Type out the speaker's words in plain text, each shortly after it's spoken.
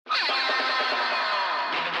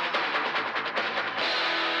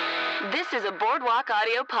This is a Boardwalk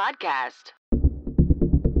Audio podcast.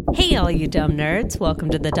 Hey, all you dumb nerds. Welcome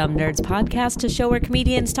to the Dumb Nerds Podcast, a show where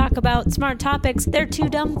comedians talk about smart topics they're too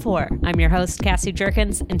dumb for. I'm your host, Cassie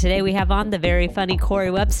Jerkins, and today we have on the very funny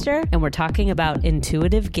Cory Webster, and we're talking about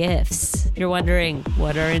intuitive gifts. If you're wondering,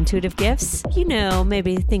 what are intuitive gifts? You know,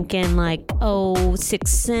 maybe thinking like,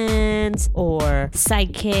 sixth sense or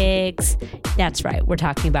psychics. That's right, we're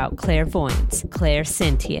talking about clairvoyance,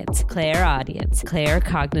 clairsentience, clairaudience,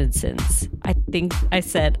 claircognizance. I think I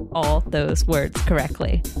said all those words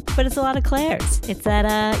correctly. But it's a lot of clairs. It's that,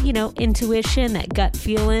 intuition, that gut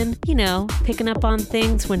feeling, picking up on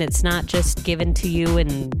things when it's not just given to you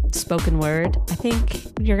in spoken word. I think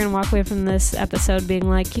you're going to walk away from this episode being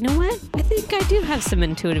like, you know what? I think I do have some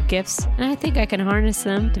intuitive gifts, and I think I can harness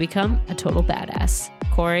them to become a total badass.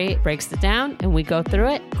 Cory breaks it down, and we go through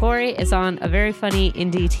it. Cory is on a very funny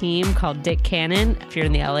indie team called Dick Cannon. If you're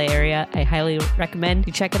in the LA area, I highly recommend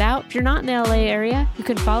you check it out. If you're not in the LA area, you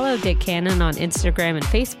can follow Dick Cannon on Instagram and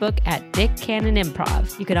Facebook at Dick Cannon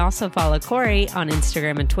Improv. You can also follow Cory on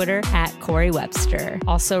Instagram and Twitter at Cory Webster.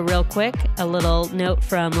 Also, real quick, a little note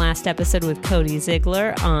from last episode with Cody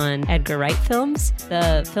Ziegler on Edgar Wright films.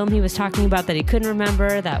 The film he was talking about that he couldn't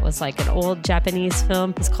remember, that was like an old Japanese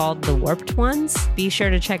film, is called The Warped Ones. Be sure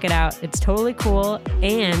to check it out. It's totally cool.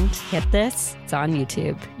 And get this, it's on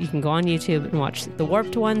YouTube. You can go on YouTube and watch The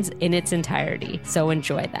Warped Ones in its entirety. So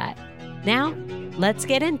enjoy that. Now, let's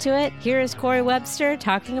get into it. Here is Cory Webster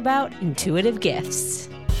talking about intuitive gifts.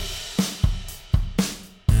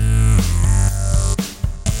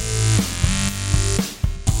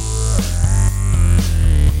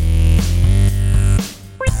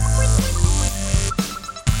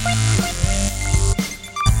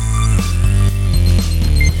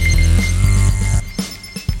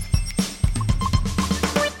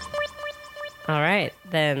 All right,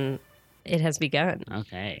 then it has begun.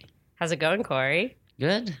 Okay. How's it going, Cory?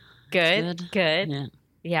 Good.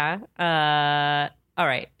 Yeah. All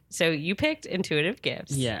right. So you picked intuitive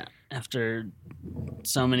gifts. Yeah. After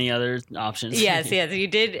so many other options. Yes. You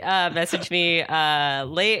did message me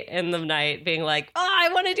late in the night being like, I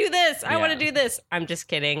want to do this. I want to do this. I'm just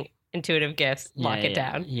kidding. Intuitive gifts. Lock it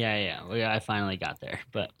down. Yeah. Well, I finally got there.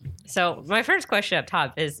 But so my first question up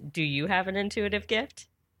top is, do you have an intuitive gift?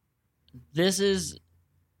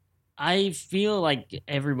 I feel like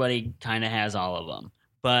everybody kind of has all of them,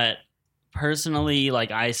 but personally,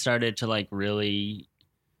 like I started to really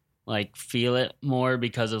feel it more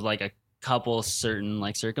because of a couple certain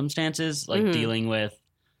circumstances, dealing with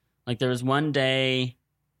there was one day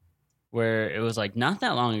where it was not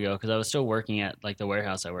that long ago because I was still working at the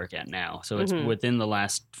warehouse I work at now. So it's within the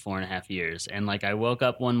last 4.5 years. And I woke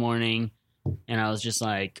up one morning and I was just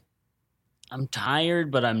I'm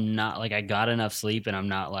tired, but I'm not I got enough sleep and I'm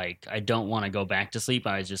not I don't want to go back to sleep.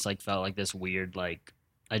 I just felt this weird, I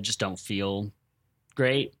just don't feel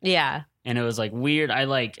great. Yeah. And it was weird.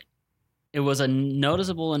 It was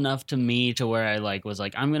noticeable enough to me to where I was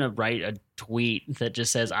I'm going to write a tweet that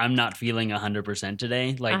just says, I'm not feeling 100%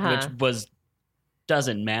 today. Which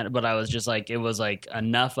doesn't matter. But I was just it was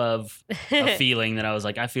enough of a feeling that I was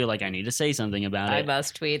I feel I need to say something about it. I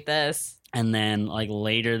must tweet this. And then,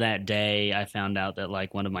 later that day, I found out that,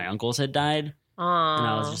 one of my uncles had died. Aww. And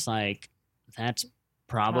I was just that's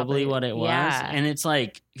probably what it was. Yeah. And it's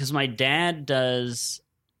because my dad does,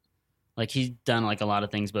 he's done, a lot of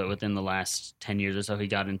things, but within the last 10 years or so, he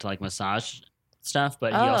got into, massage stuff.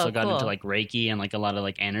 But he also got into, Reiki and, a lot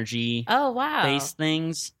of, energy based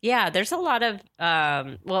things. Yeah, there's a lot of,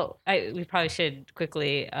 we probably should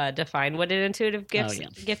quickly define what an intuitive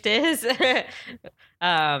gift is.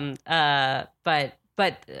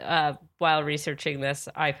 But while researching this,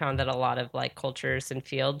 I found that a lot of cultures and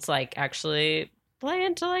fields actually play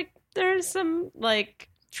into there's some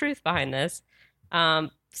truth behind this.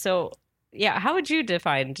 So yeah, how would you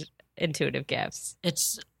define intuitive gifts?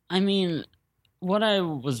 What I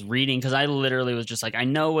was reading, because I literally was just I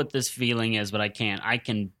know what this feeling is, but I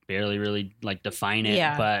can barely really define it.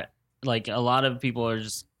 Yeah. But a lot of people are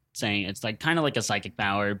just saying it's kind of like a psychic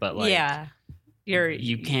power, but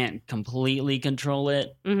you can't completely control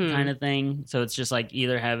it, kind of thing. So it's just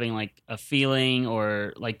either having a feeling,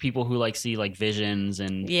 or people who see visions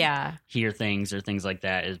and hear things or things like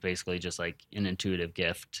that is basically just an intuitive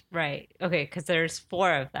gift. Right. Okay. Because there's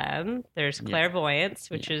 4 of them. There's clairvoyance,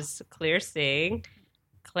 which is clear seeing.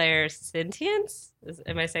 Clairsentience.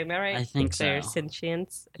 Am I saying that right? I think so.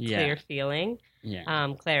 Clairsentience, clear feeling.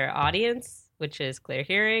 Yeah. Clairaudience, which is clear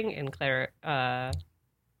hearing, and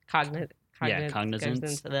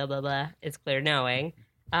cognizance, blah, blah, blah, is clear knowing.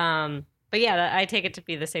 But yeah, I take it to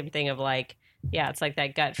be the same thing of it's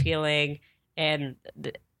that gut feeling. And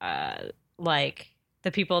like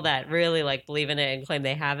the people that really like believe in it and claim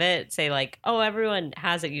they have it say like, oh, everyone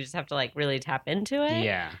has it. You just have to like really tap into it.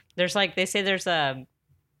 Yeah. There's like, they say there's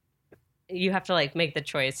you have to like make the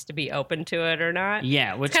choice to be open to it or not.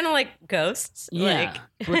 Yeah. Which it's kind of like ghosts. Yeah.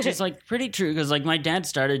 Like, which is like pretty true. Cause like my dad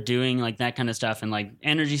started doing like that kind of stuff and like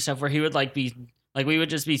energy stuff where he would like be like, we would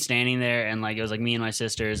just be standing there and like, it was like me and my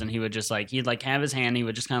sisters and he would just like, he'd like have his hand. He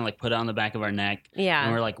would just kind of like put it on the back of our neck. yeah.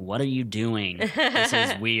 And we're like, what are you doing? This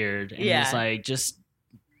is weird. And Yeah. he's like, just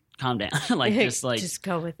calm down. Like, just like, just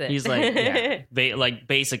go with it. he's like, yeah, like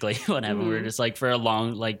basically whatever. We were just like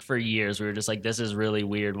for years, we were just like, this is really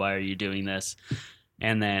weird. Why are you doing this?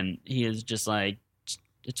 And then he is just like,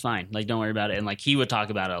 it's fine. Like, don't worry about it. And like, he would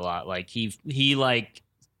talk about it a lot. Like he like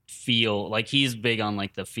feel like he's big on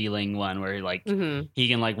like the feeling one where he like, he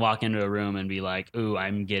can like walk into a room and be like, ooh,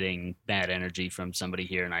 I'm getting bad energy from somebody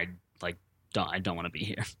here. And I don't want to be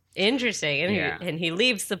here. Interesting. And he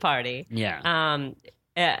leaves the party. Yeah.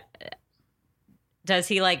 Does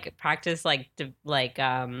he like practice like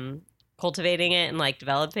cultivating it and like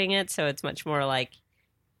developing it so it's much more like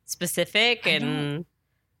specific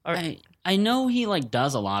I know he like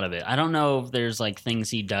does a lot of it. I don't know if there's like things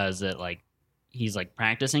he does that like he's like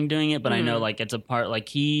practicing doing it, but I know like it's a part like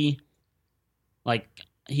he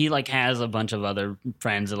has a bunch of other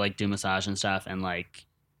friends that like do massage and stuff, and like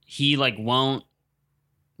he like won't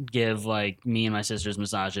give like me and my sisters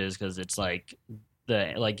massages because it's like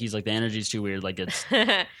he's like the energy's too weird, like it's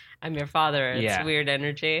I'm your father, it's weird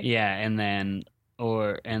energy. Yeah, and then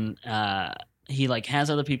he like has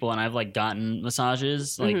other people, and I've like gotten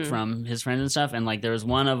massages like from his friends and stuff, and like there was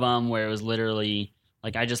one of them where it was literally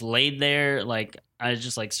like I just laid there, like I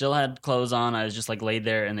just like still had clothes on, I was just like laid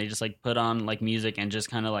there, and they just like put on like music and just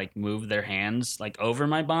kind of like moved their hands like over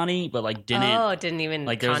my body, but like didn't even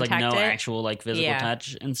like there was like no it? actual like physical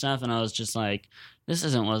touch and stuff, and I was just like, this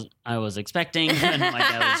isn't what I was expecting. And like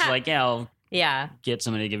I was like, I'll get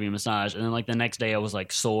somebody to give me a massage, and then like the next day I was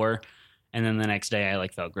like sore, and then the next day I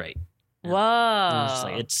like felt great. Whoa! I was just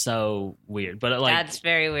like, it's so weird, but like that's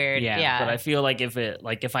very weird. Yeah, but I feel like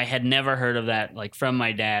if I had never heard of that like from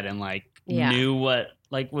my dad and like knew what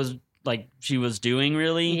like was like she was doing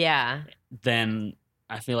really, then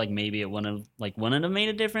I feel like maybe it wouldn't have made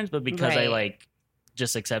a difference. But because I like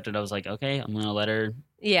just accepted, I was like, okay, I'm gonna let her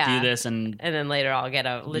do this, and then later I'll get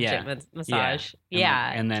a legit massage.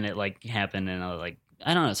 And then it like happened, and I was like,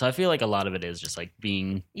 I don't know. So I feel like a lot of it is just like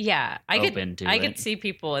being open to it. I could see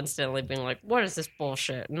people instantly being like, what is this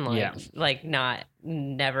bullshit? And like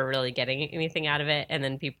never really getting anything out of it. And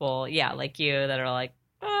then people, like you that are like,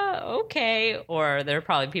 okay. Or there are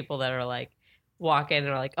probably people that are like walk in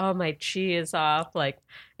and are like, oh, my chi is off. Like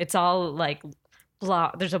it's all like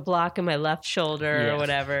there's a block in my left shoulder or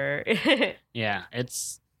whatever. Yeah.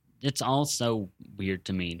 It's all so weird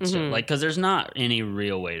to me. So, like, cause there's not any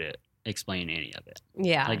real way to explain any of it.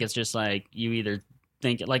 Yeah. Like it's just like you either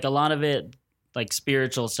think like a lot of it like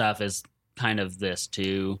spiritual stuff is kind of this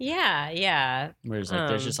too. Yeah. Whereas like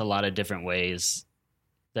there's just a lot of different ways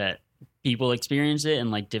that people experience it and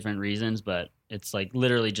like different reasons, but it's like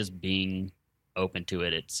literally just being open to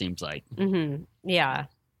it, it seems like. Yeah,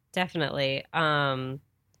 definitely. Going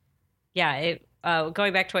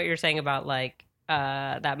back to what you're saying about like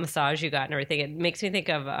that massage you got and everything, it makes me think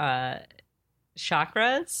of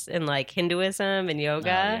chakras in like Hinduism and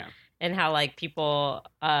yoga, and how like people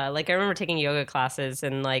like I remember taking yoga classes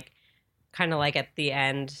and like kind of like at the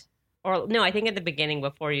end, or no, I think at the beginning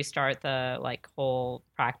before you start the like whole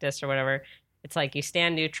practice or whatever, it's like you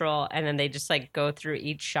stand neutral and then they just like go through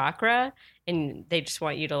each chakra and they just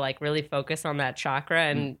want you to like really focus on that chakra,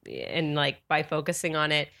 and like by focusing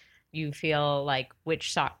on it you feel like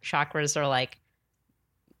which chakras are like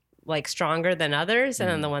stronger than others, and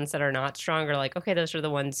then the ones that are not stronger, like, okay, those are the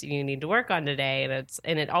ones you need to work on today,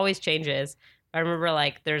 and it always changes. I remember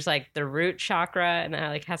like there's like the root chakra, and that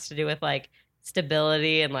like has to do with like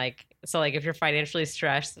stability, and like so like if you're financially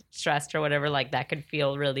stressed or whatever, like that could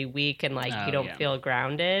feel really weak and like you don't feel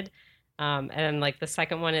grounded. And then like the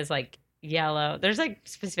second one is like yellow. There's like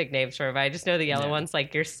specific names for it, but I just know the yellow one's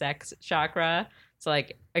like your sex chakra. So,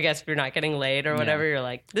 like, I guess if you're not getting laid or whatever, you're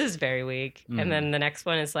like, this is very weak. And then the next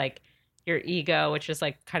one is, like, your ego, which is,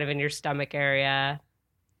 like, kind of in your stomach area.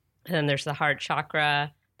 And then there's the heart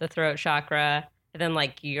chakra, the throat chakra, and then,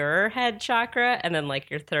 like, your head chakra, and then,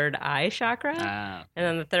 like, your third eye chakra. And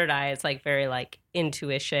then the third eye is, like, very, like,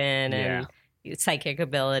 intuition and psychic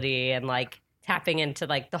ability and, like, tapping into,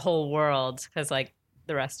 like, the whole world because, like,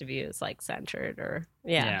 the rest of you is, like, centered or,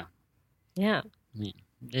 Yeah.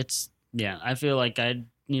 I feel like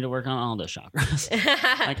need to work on all the chakras.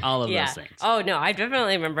 Like all of those things. Oh, no, I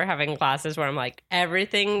definitely remember having classes where I'm like,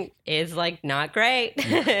 everything is like not great.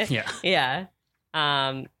 Yeah. Yeah.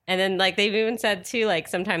 And then like they've even said too, like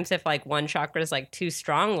sometimes if like one chakra is like too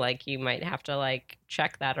strong, like you might have to like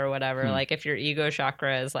check that or whatever. Like if your ego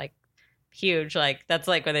chakra is like huge, like that's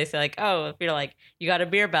like when they say like, oh, if you're like you got a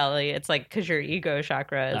beer belly, it's like because your ego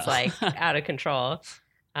chakra is like out of control.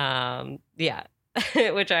 Yeah.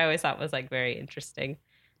 Which I always thought was like very interesting.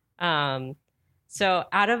 So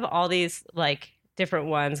out of all these like different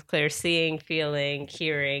ones, clear seeing, feeling,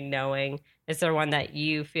 hearing, knowing, is there one that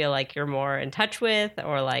you feel like you're more in touch with,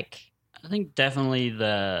 or like? I think definitely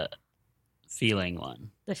the feeling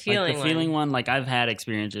one. The feeling like the feeling one, like I've had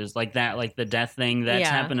experiences like that, like the death thing. That's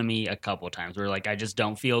happened to me a couple times where like I just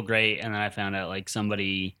don't feel great, and then I found out like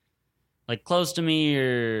somebody like close to me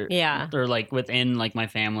or like within like my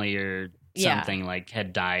family or something like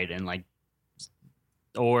had died, and like,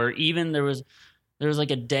 or even there was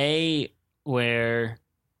like a day where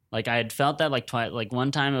like I had felt that like twice. Like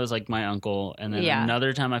one time it was like my uncle, and then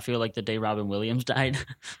another time I feel like the day Robin Williams died.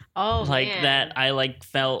 Oh, like man. that I like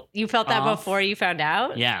felt. You felt that off. before you found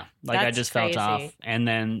out? Yeah, like That's I just crazy. felt off, and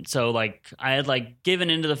then so like I had like given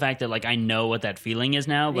into the fact that like I know what that feeling is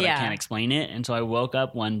now, but I can't explain it, and so I woke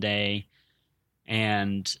up one day,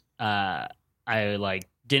 and I like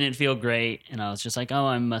didn't feel great, and I was just like, oh,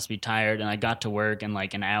 I must be tired, and I got to work, and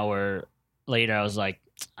like an hour later I was like,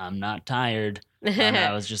 I'm not tired. And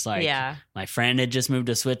I was just like, my friend had just moved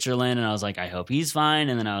to Switzerland, and I was like, I hope he's fine.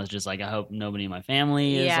 And then I was just like, I hope nobody in my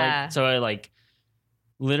family is like. So I like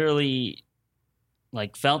literally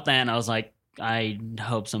like felt that, and I was like, I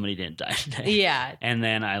hope somebody didn't die today. Yeah. And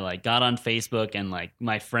then I like got on Facebook, and like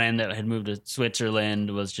my friend that had moved to Switzerland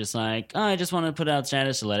was just like, oh, I just want to put out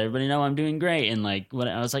status to let everybody know I'm doing great. And like what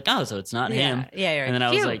I was like, oh, so it's not him. Yeah. You're and then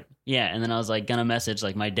like, I was like, and then I was like gonna message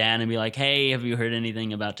like my dad and be like, hey, have you heard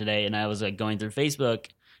anything about today? And I was like going through Facebook,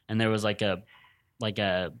 and there was like a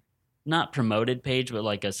not promoted page, but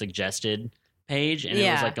like a suggested page, and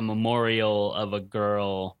it was like a memorial of a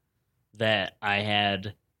girl that I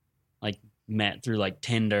had like met through like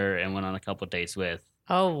Tinder and went on a couple dates with.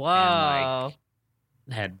 Oh, whoa. And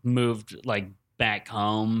like had moved like back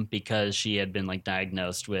home because she had been like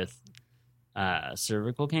diagnosed with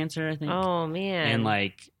cervical cancer, I think. Oh, man. And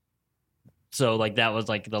like, so like that was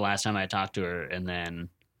like the last time I talked to her, and then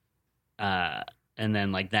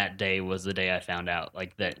like that day was the day I found out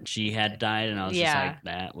like that she had died, and I was just like,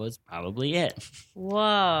 that was probably it.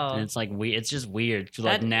 Whoa. And it's like it's just weird because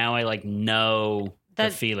like now I like know the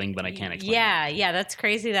feeling, but I can't explain it. Yeah, that's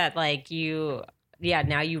crazy that like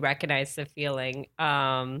now you recognize the feeling.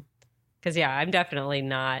 Because I'm definitely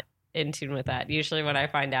not in tune with that. Usually when I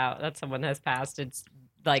find out that someone has passed, it's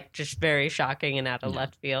like just very shocking and out of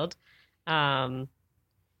left field. And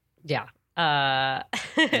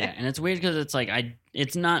it's weird because it's like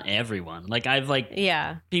it's not everyone. Like I've like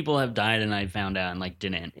people have died and I found out and like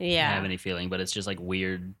didn't have any feeling, but it's just like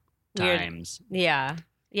weird times. Yeah,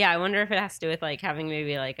 I wonder if it has to do with like having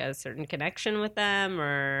maybe like a certain connection with them,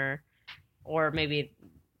 or maybe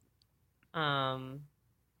I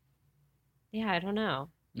don't know.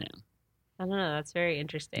 Yeah, I don't know. That's very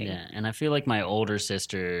interesting. Yeah, and I feel like my older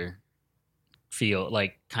sister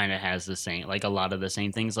kind of has the same, like a lot of the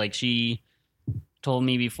same things. Like she told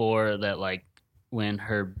me before that like when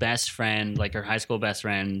her best friend, like her high school best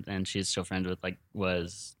friend, and she's still friends with, like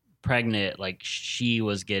was pregnant, like she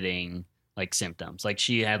was getting like symptoms, like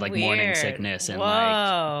she had like morning sickness and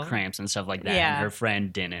like cramps and stuff like that, and her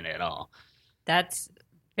friend didn't at all. That's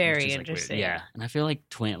very interesting. Like, and I feel like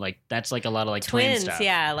that's like a lot of like twins twin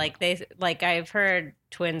stuff. Like they, like I've heard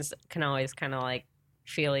twins can always kind of like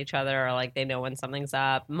feel each other, or like they know when something's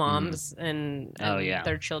up. Moms and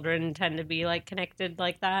their children tend to be like connected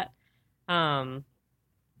like that.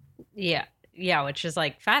 Which is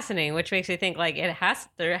like fascinating, which makes me think like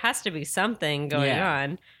there has to be something going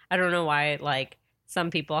on. I don't know why like some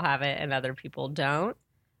people have it and other people don't.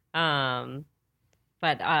 And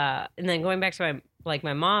then going back to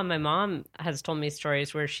my mom has told me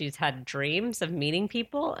stories where she's had dreams of meeting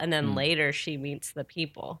people, and then later she meets the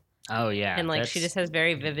people. Oh, yeah. And, like, she just has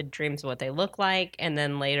very vivid dreams of what they look like. And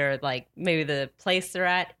then later, like, maybe the place they're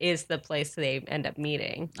at is the place they end up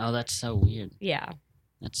meeting. Oh, that's so weird. Yeah.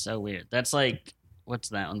 That's so weird. That's, like, what's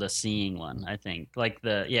that one? The seeing one, I think. Like,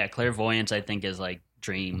 clairvoyance, I think, is, like,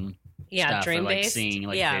 dream stuff. Dream-based. Or, like, seeing,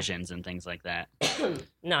 like, visions and things like that.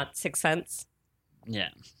 Not Sixth Sense. Yeah.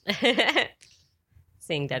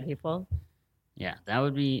 Seeing dead people. Yeah, that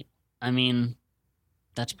would be, I mean...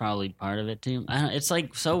 That's probably part of it too. It's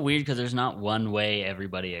like so weird because there's not one way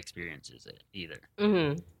everybody experiences it either.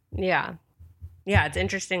 Mm-hmm. Yeah. Yeah, it's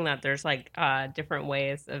interesting that there's like different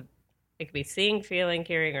ways of it could be seeing, feeling,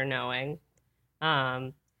 hearing, or knowing.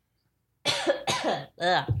 Um, ugh,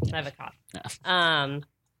 I have a cough.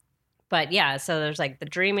 But yeah, so there's like the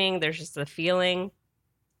dreaming, there's just the feeling.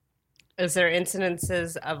 Is there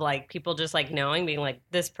incidences of like people just like knowing, being like,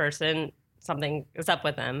 this person, something is up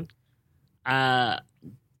with them?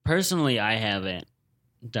 Personally, I haven't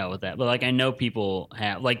dealt with that, but like I know people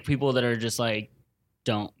have, like people that are just like,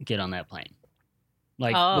 don't get on that plane.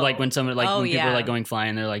 Like when somebody when people are like going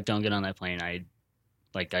flying, they're like, don't get on that plane. I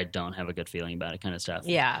don't have a good feeling about it, kind of stuff.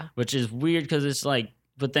 Yeah, which is weird because it's like,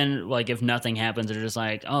 but then like if nothing happens, they're just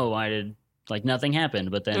like, oh, why did like nothing happened?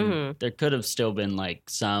 But then there could have still been like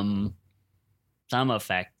some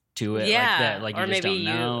effect to it, yeah, like that, like or you just maybe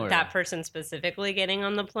don't know, or that person specifically getting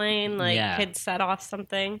on the plane like could set off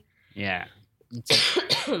something. Yeah.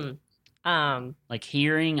 Like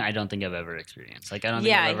hearing, I don't think I've ever experienced. Like I don't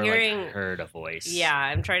think I've ever like heard a voice. Yeah,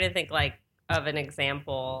 I'm trying to think like of an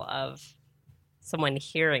example of someone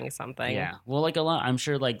hearing something. Yeah, well, like a lot. I'm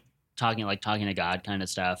sure like talking to God kind of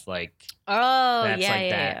stuff. Like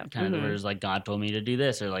that's kind of where it's like God told me to do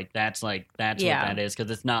this, or like that's what that is,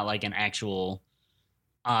 because it's not like an actual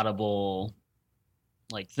audible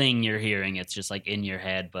like thing you're hearing. It's just like in your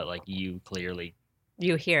head, but like you clearly.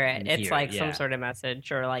 You hear it. It's like some sort of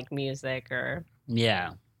message or like music or...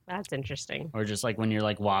 Yeah. That's interesting. Or just like when you're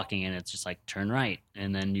like walking and it's just like turn right,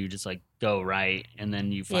 and then you just like go right, and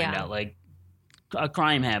then you find out like a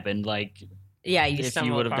crime happened. Like if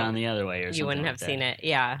you would have gone the other way or something, you wouldn't have seen it.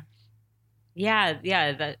 Yeah.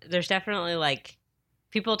 There's definitely like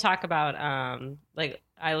people talk about like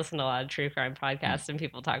I listen to a lot of true crime podcasts and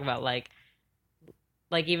people talk about like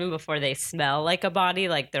even before they smell like a body,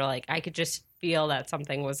 like they're like, I could just feel that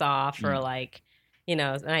something was off, or like, you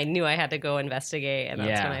know, and I knew I had to go investigate, and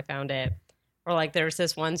that's when I found it. Or like there was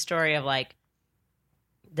this one story of like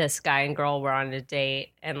this guy and girl were on a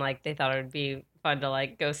date, and like they thought it would be fun to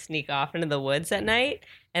like go sneak off into the woods at night,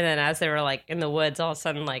 and then as they were like in the woods, all of a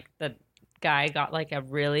sudden like the guy got like a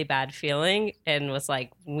really bad feeling and was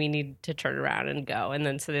like, we need to turn around and go, and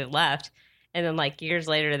then so they left, and then like years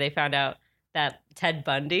later they found out that Ted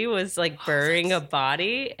Bundy was like burying a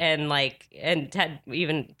body, and Ted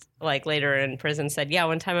even like later in prison said, yeah,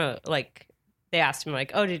 one time like they asked him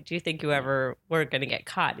like, oh, did you think you ever were going to get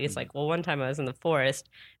caught? And he's like, well, one time I was in the forest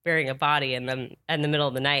burying a body, and then in the middle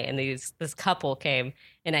of the night, and this couple came,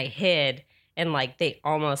 and I hid, and like they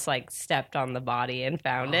almost like stepped on the body and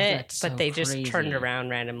found it, but they just turned around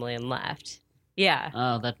randomly and left. Yeah.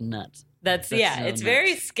 Oh, that's nuts. That's so it's nuts.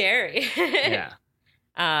 Very scary. Yeah.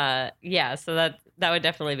 So that would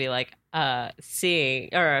definitely be like seeing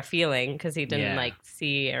or a feeling, because he didn't like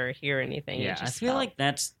see or hear anything. Yeah, I feel like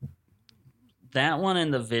that's that one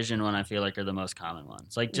and the vision one. I feel like are the most common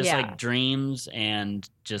ones. Like just like dreams and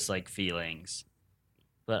just like feelings.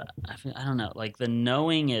 But I don't know. Like the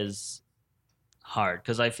knowing is hard,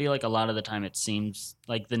 because I feel like a lot of the time it seems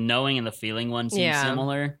like the knowing and the feeling one seem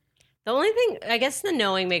similar. The only thing, I guess, the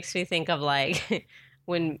knowing makes me think of like.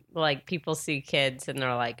 When like people see kids and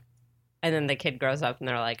they're like, and then the kid grows up and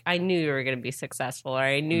they're like, I knew you were going to be successful, or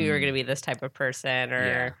I knew you were going to be this type of person,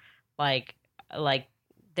 or like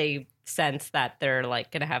they sense that they're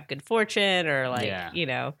like going to have good fortune, or like, you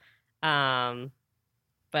know,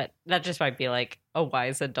 but that just might be like a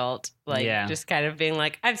wise adult, like just kind of being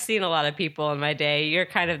like, I've seen a lot of people in my day. You're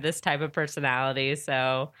kind of this type of personality,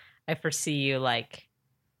 so I foresee you like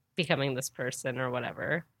becoming this person or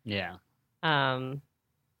whatever. Yeah.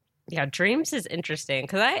 Yeah, dreams is interesting,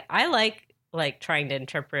 because I like trying to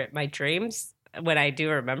interpret my dreams when I do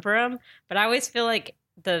remember them, but I always feel like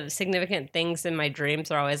the significant things in my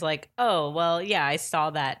dreams are always like, oh, well, yeah, I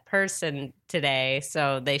saw that person today,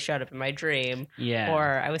 so they showed up in my dream. Yeah.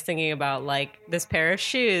 Or I was thinking about like this pair of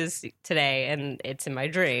shoes today, and it's in my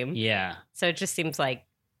dream. Yeah. So it just seems like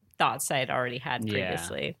thoughts I'd already had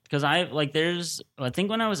previously. Because I think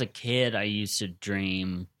when I was a kid, I used to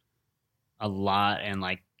dream a lot, and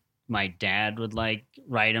like my dad would like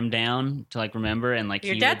write them down to like remember, and like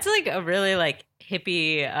your dad's like a really like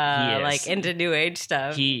hippie, like into new age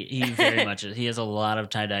stuff. He very much is. He has a lot of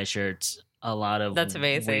tie-dye shirts, a lot of that's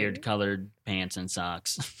amazing, weird colored pants and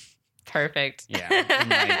socks. Perfect. Yeah, and,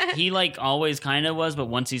 like, he like always kind of was, but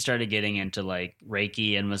once he started getting into like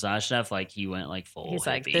Reiki and massage stuff, like he went like full. He's hippie.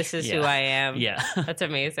 Like, this is who I am. Yeah, that's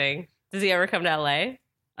amazing. Does he ever come to LA?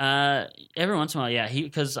 Every once in a while, yeah.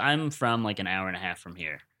 Because I'm from like an hour and a half from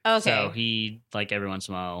here. Okay. So he like every once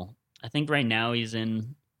in a while. I think right now he's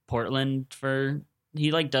in Portland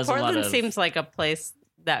he like does Portland a lot of. Seems like a place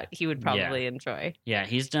that he would probably enjoy. Yeah,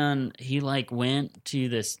 he like went to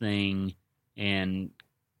this thing, and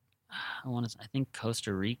I think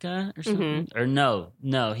Costa Rica or something. Or no,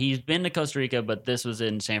 he's been to Costa Rica, but this was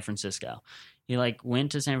in San Francisco. He like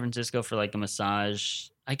went to San Francisco for like a massage.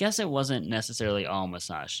 I guess it wasn't necessarily all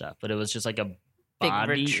massage stuff, but it was just like a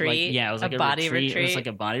body retreat. Like, yeah, it was like a body retreat. It was like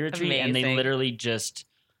a body retreat, and they Amazing. literally just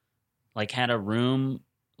like had a room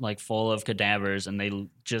like full of cadavers, and they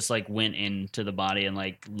just like went into the body and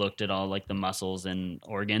like looked at all like the muscles and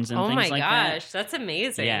organs and Oh things my like gosh, that. that's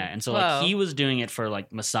amazing. Yeah, and so Whoa. like he was doing it for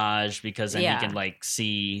like massage because then Yeah. he can like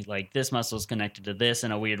see like this muscle's connected to this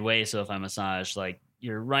in a weird way. So if I massage like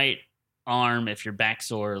your right arm, if your back's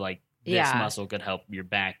sore, like this Yeah. muscle could help your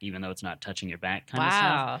back, even though it's not touching your back kind of stuff.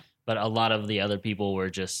 Wow. But a lot of the other people were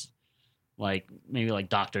just like maybe like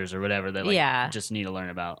doctors or whatever that like Yeah. just need to learn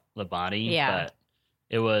about the body. Yeah. But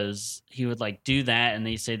he would like do that, and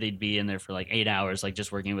they say they'd be in there for like 8 hours, like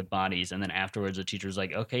just working with bodies. And then afterwards the teacher was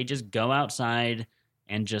like, okay, just go outside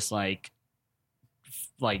and just like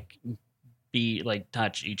be like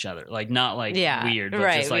touch each other, like not like Yeah, weird, but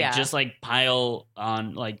right, just like yeah. just like pile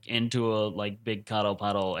on like into a like big cuddle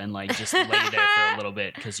puddle and like just lay there for a little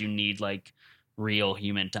bit because you need like real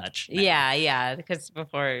human touch now. Yeah, because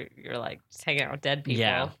before you're like just hanging out with dead people.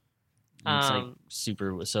 Yeah. And it's like Um,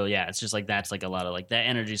 super. So yeah, it's just like that's like a lot of like that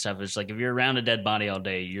energy stuff. It's like if you're around a dead body all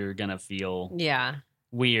day, you're gonna feel Yeah.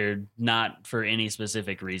 weird, not for any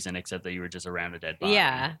specific reason except that you were just around a dead body.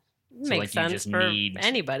 Yeah. So, Makes like, you sense just for need-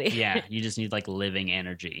 anybody. Yeah, you just need like living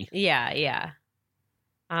energy. Yeah.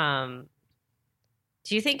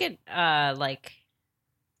 Do you think it like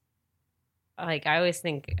I always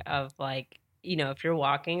think of like, you know, if you're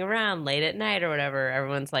walking around late at night or whatever,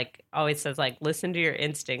 everyone's like always says like listen to your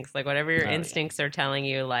instincts, like whatever your Oh, yeah. instincts are telling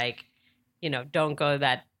you, like, you know, don't go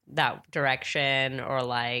that direction, or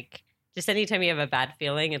like just anytime you have a bad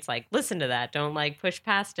feeling, it's like listen to that, don't like push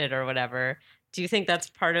past it or whatever. Do you think that's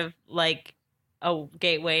part of like a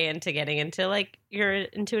gateway into getting into like your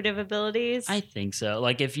intuitive abilities? I think so.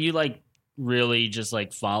 Like if you like really just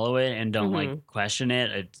like follow it and don't Mhm. like question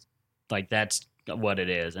it, it's like that's what it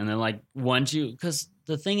is. And then like once you, because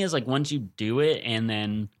the thing is like once you do it and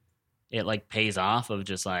then it like pays off of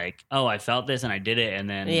just like, oh, I felt this and I did it and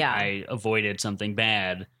then Yeah. I avoided something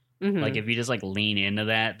bad. Mhm. Like if you just like lean into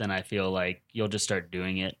that, then I feel like you'll just start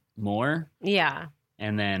doing it more. Yeah.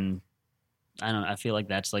 And then I feel like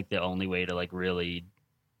that's like the only way to like really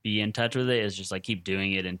be in touch with it is just like keep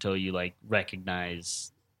doing it until you like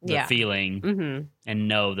recognize the Yeah. feeling Mm-hmm. and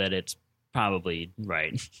know that it's probably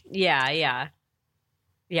right. Yeah.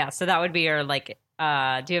 So that would be your like.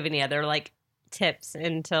 Do you have any other like tips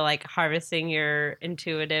into like harvesting your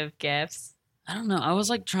intuitive gifts? I don't know. I was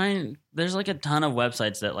like trying. There's like a ton of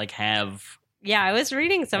websites that like have. Yeah, I was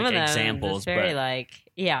reading some Like of them. examples, It's very but- like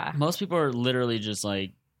yeah. Most people are literally just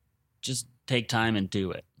like, just take time and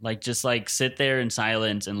do it. Like just like sit there in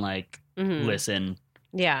silence and like Mhm. listen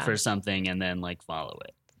Yeah. for something and then like follow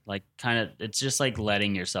it. Like kind of, it's just like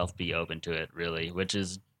letting yourself be open to it, really, which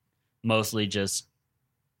is mostly just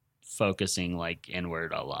focusing like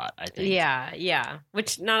inward a lot, I think. Yeah.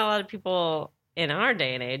 Which not a lot of people in our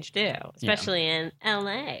day and age do, especially in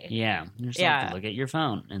LA. Yeah. You're just Yeah. like, look at your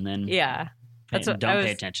phone and then Yeah. That's what I don't pay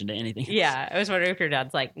was- attention to anything. Yeah. I was wondering if your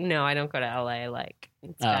dad's like, no, I don't go to LA. Like,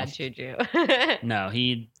 it's Oh. bad juju. No,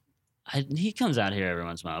 he comes out here every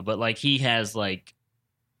once in a while, but like he has like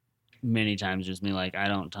many times just me like I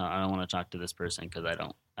don't want to talk to this person because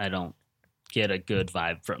I don't get a good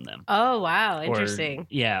vibe from them. Oh, wow. Or- Interesting.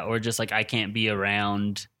 or just like I can't be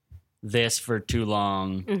around this for too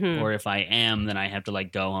long, Mhm. or if I am, then I have to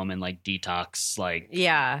like go home and like detox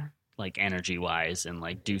Yeah. like energy wise and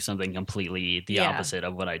like do something completely the Yeah. opposite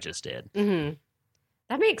of what I just did. Hmm.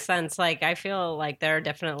 That makes sense. Like, I feel like there are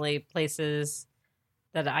definitely places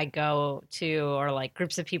that I go to, or like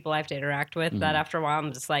groups of people I have to interact with, that Mhm. after a while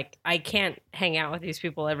I'm just like, I can't hang out with these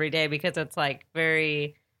people every day because it's like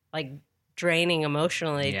very like draining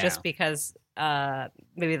emotionally, Yeah. just because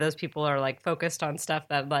maybe those people are like focused on stuff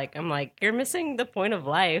that like I'm like, you're missing the point of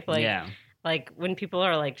life. Like, yeah. like when people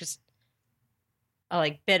are like just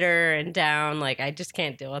like bitter and down, like I just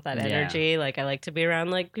can't deal with that Yeah. energy. Like I like to be around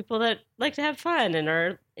like people that like to have fun and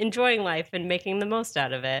are enjoying life and making the most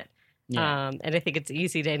out of it. Yeah. And I think it's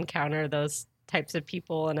easy to encounter those types of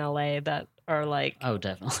people in LA that are like Oh,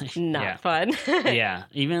 definitely. not Yeah. fun. Yeah.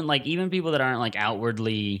 Even people that aren't like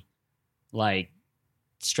outwardly like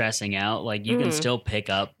stressing out, like you can Mhm. still pick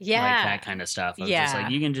up Yeah. like that kind of stuff. Of just Yeah.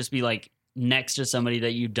 like you can just be like next to somebody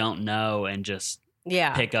that you don't know and just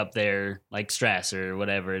Yeah. pick up their like stress or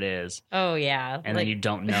whatever it is. Oh yeah. And like, then you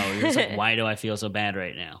don't know. You're just like, why do I feel so bad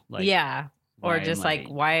right now? Like yeah. Or why just am like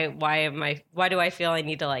I- why do I feel I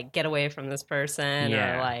need to like get away from this person?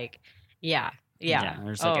 Yeah. Or like yeah. Yeah.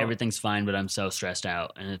 Or it's like everything's fine, but I'm so stressed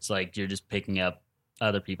out. And it's like you're just picking up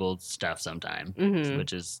other people's stuff sometimes,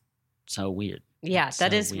 which is so weird. Yeah, It's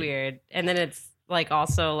that so is weird. And then it's like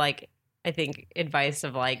also like I think advice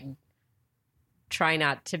of like try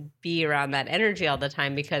not to be around that energy all the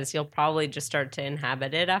time because you'll probably just start to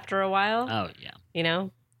inhabit it after a while. Oh, yeah. You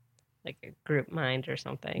know? Like a group mind or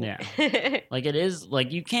something. Yeah. Like it is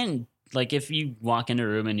like you can like if you walk into a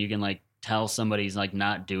room and you can like tell somebody's like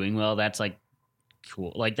not doing well, that's like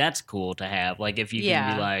cool. Like that's cool to have. Like if you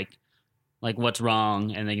can be like what's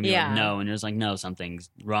wrong, and they can be like no, and you're just like no, something's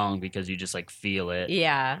wrong because you just like feel it.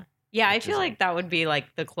 Yeah. I feel like that would be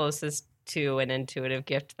like the closest to an intuitive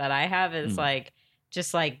gift that I have is like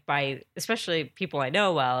just like by especially people I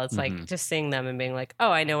know well, it's like just seeing them and being like, oh,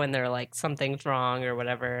 I know when they're like something's wrong or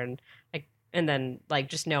whatever, and like and then like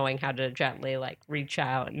just knowing how to gently like reach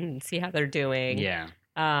out and see how they're doing. Yeah.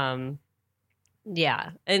 Yeah.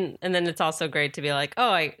 And then it's also great to be like,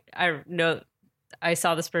 oh, I know I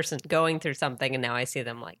saw this person going through something and now I see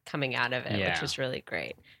them like coming out of it, which is really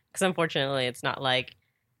great. Because unfortunately, it's not like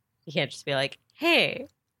you can't just be like, hey,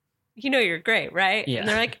 you know you're great, right? Yeah. And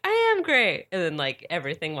they're like, I am great. And then like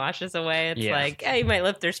everything washes away. It's like, yeah, you might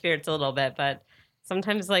lift their spirits a little bit, but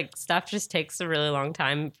sometimes like stuff just takes a really long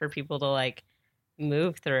time for people to like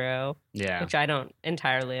move through. Yeah. Which I don't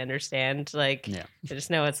entirely understand. Like, I just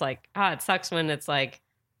know it's like, it sucks when it's like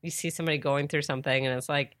you see somebody going through something and it's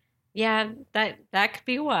like, yeah, that could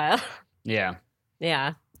be a while. Yeah.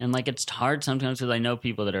 Yeah. And like it's hard sometimes because I know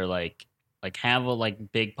people that are like have a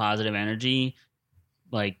like big positive energy.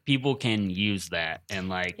 Like people can use that and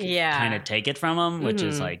like kind of take it from them, which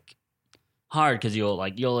is like hard because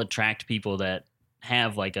you'll attract people that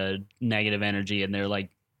have like a negative energy and they're like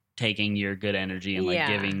taking your good energy and like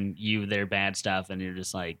giving you their bad stuff, and you're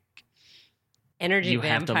just like energy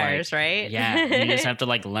vampires, to, like, right? Yeah, you just have to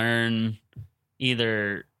like learn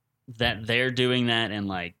either that they're doing that and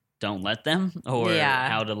like don't let them, or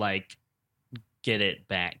how to like get it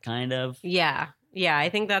back, kind of. Yeah. I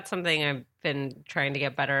think that's something I've been trying to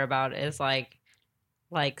get better about is like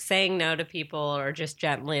saying no to people or just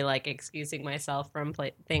gently like excusing myself from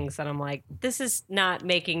things that I'm like, this is not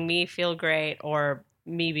making me feel great or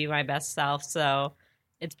me be my best self. So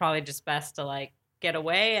it's probably just best to like get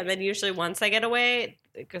away. And then usually once I get away,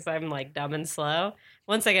 because I'm like dumb and slow,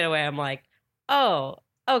 once I get away, I'm like, oh,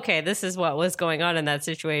 okay, this is what was going on in that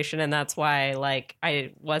situation. And that's why like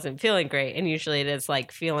I wasn't feeling great. And usually it is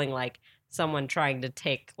like feeling like someone trying to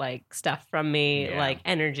take like stuff from me, like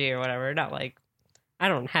energy or whatever. Not like I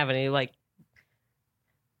don't have any like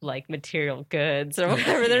material goods or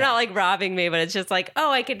whatever. They're not like robbing me, but it's just like, oh,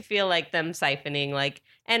 I could feel like them siphoning like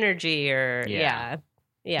energy or yeah.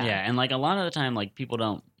 And like a lot of the time, like people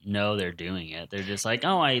don't know they're doing it. They're just like,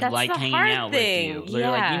 oh, I That's like hanging out with you. They're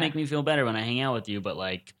like, you make me feel better when I hang out with you, but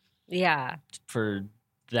like, for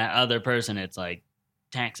that other person, it's like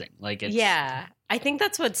taxing. Like it's I think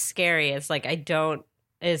that's what's scary is like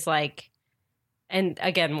and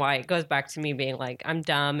again, why it goes back to me being like, I'm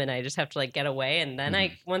dumb and I just have to like get away. And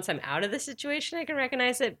then once I'm out of the situation, I can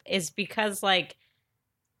recognize it is because like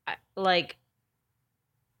I'd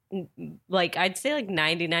say like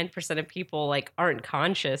 99% of people like aren't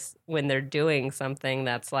conscious when they're doing something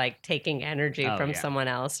that's like taking energy from someone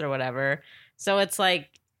else or whatever. So it's like,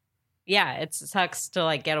 it sucks to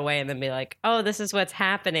like get away and then be like, oh, this is what's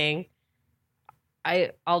happening.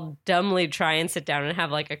 I'll dumbly try and sit down and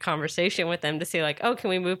have like a conversation with them to see like, oh,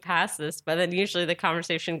 can we move past this? But then usually the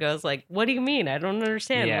conversation goes like, what do you mean? I don't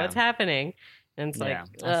understand what's happening. And it's like,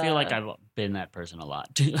 I feel like I've been that person a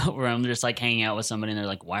lot too, where I'm just like hanging out with somebody and they're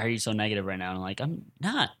like, why are you so negative right now? And I'm like, I'm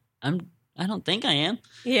not. I don't think I am.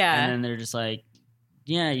 Yeah. And then they're just like,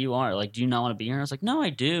 yeah, you are. Like, do you not want to be here? I was like, no,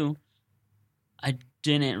 I do. I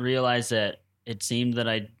didn't realize that it seemed that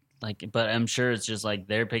I like, but I'm sure it's just like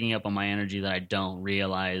they're picking up on my energy that I don't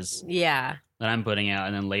realize that I'm putting out.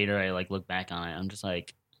 And then later I like look back on it. I'm just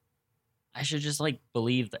like, I should just like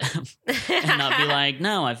believe them and not be like,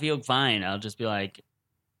 no, I feel fine. I'll just be like,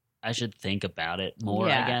 I should think about it more,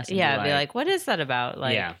 I guess. Be like, what is that about?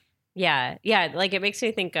 Like, yeah. Like it makes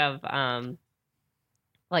me think of,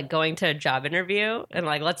 like going to a job interview and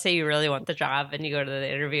like, let's say you really want the job and you go to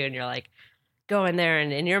the interview and you're like, go in there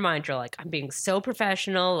and in your mind you're like, I'm being so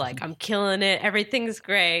professional, like I'm killing it, everything's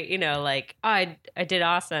great, you know, like, oh, I did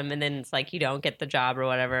awesome. And then it's like you don't get the job or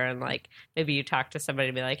whatever, and like maybe you talk to somebody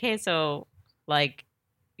and be like, hey, so like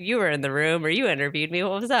you were in the room or you interviewed me,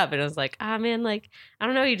 what was up? And it was like, man, like I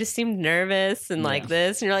don't know, you just seemed nervous and like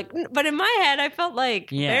this, and you're like, but in my head I felt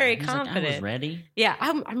like very confident. Like, I was ready. Yeah,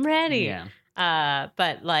 I'm ready.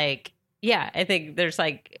 But like I think there's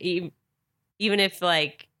like even if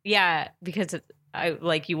like Yeah, because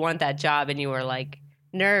you want that job and you were like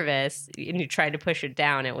nervous and you tried to push it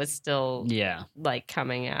down. It was still like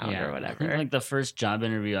coming out or whatever. I think like the first job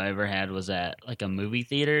interview I ever had was at like a movie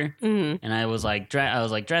theater, Mhm. and I was like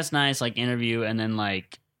dressed nice, like interview, and then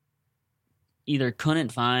like either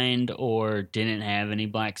couldn't find or didn't have any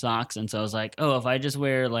black socks, and so I was like, oh, if I just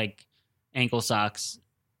wear like ankle socks,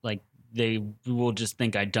 like they will just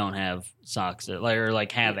think I don't have socks, or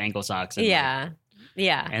like have ankle socks. And, Yeah.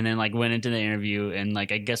 And then like went into the interview, and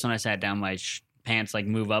like I guess when I sat down, my pants like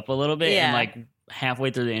move up a little bit, and like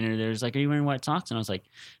halfway through the interview, there's like, "Are you wearing white socks?" And I was like,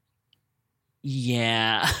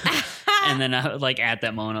 "Yeah." And then I like at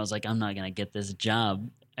that moment, I was like, "I'm not gonna get this job,"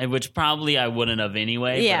 which probably I wouldn't have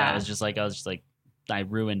anyway. Yeah. But I was just like, I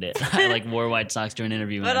ruined it. I like wore white socks to an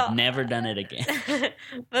interview, and I've never done it again.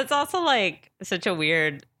 But it's also like such a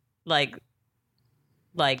weird like,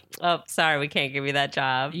 oh, sorry, we can't give you that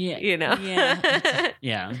job. Yeah, you know.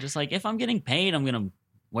 Yeah. I'm just like, if I'm getting paid, I'm gonna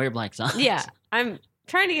wear black socks. Yeah, I'm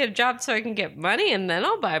trying to get a job so I can get money, and then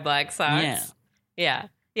I'll buy black socks. Yeah.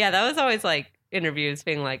 That was always like interviews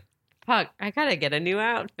being like, fuck, I gotta get a new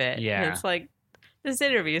outfit. Yeah, and it's like this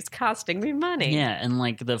interview is costing me money. Yeah, and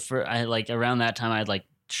like I like around that time I had like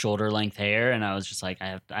shoulder length hair, and I was just like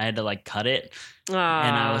I had to like cut it, and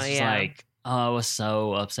I was just like, oh, I was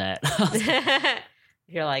so upset.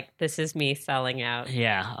 You're like, this is me selling out.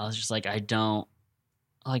 Yeah, I was just like, I don't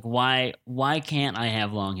like why can't I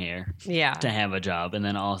have long hair? Yeah, to have a job, and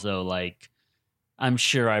then also like I'm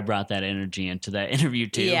sure I brought that energy into that interview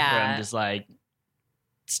too. Yeah, where I'm just like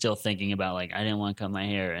still thinking about like I didn't want to cut my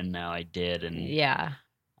hair, and now I did, and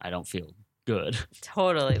I don't feel good.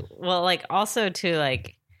 Totally. Well, like also too,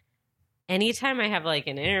 like anytime I have like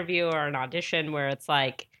an interview or an audition where it's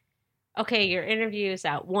like, okay, your interview's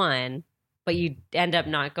at 1, but you end up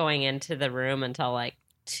not going into the room until like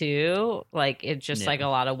 2, like it's just like a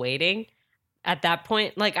lot of waiting. At that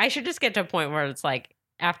point, like I should just get to a point where it's like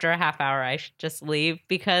after a half hour I should just leave,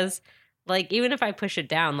 because like even if I push it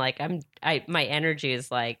down, like my energy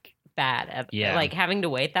is like bad. Like having to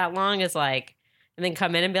wait that long is like, and then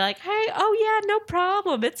come in and be like, hey, oh yeah, no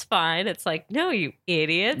problem, it's fine. It's like, no, you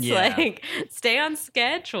idiots. Like stay on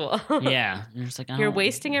schedule. Yeah. You're just like, you're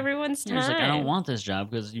wasting everyone's time. You're just like, I don't want this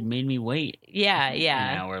job because you made me wait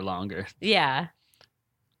an hour longer. Yeah.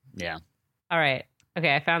 All right.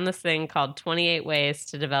 Okay, I found this thing called 28 Ways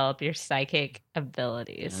to Develop Your Psychic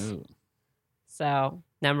Abilities. Ooh. So,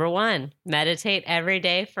 number 1, meditate every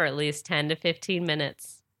day for at least 10 to 15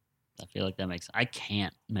 minutes. I feel like I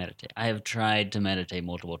can't meditate. I have tried to meditate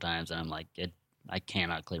multiple times, and I'm like, I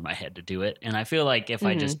cannot clear my head to do it. And I feel like if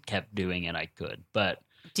I just kept doing it, I could. But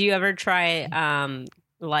do you ever try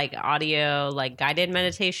like audio, like guided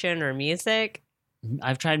meditation or music?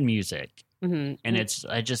 I've tried music, and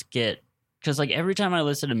I just get, because like every time I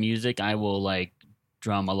listen to music, I will like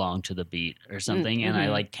drum along to the beat or something, and I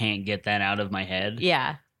like can't get that out of my head.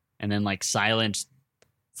 Yeah. And then like silence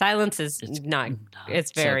is not,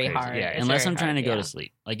 it's very hard. Yeah, it's unless I'm trying to go to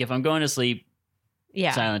sleep. Like if I'm going to sleep,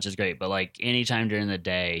 silence is great. But like anytime during the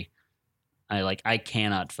day, I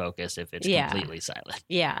cannot focus if it's completely silent.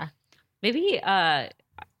 Yeah. Maybe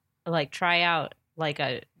like try out like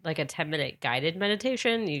a 10-minute guided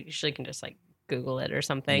meditation. You usually can just like Google it or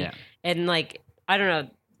something. Yeah. And like, I don't know,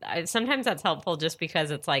 sometimes that's helpful just because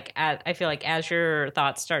it's like, I feel like as your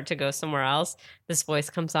thoughts start to go somewhere else, this voice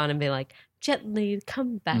comes on and be like, gently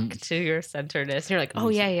come back to your centeredness. And you're like, oh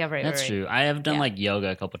yeah, right. That's right. true. I have done like yoga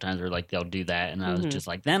a couple times where like they'll do that, and I was just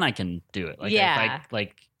like, then I can do it. Like, if I,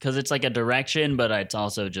 like, because it's like a direction, but it's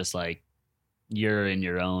also just like you're in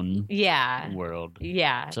your own world.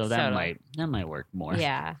 Yeah. So that might work more.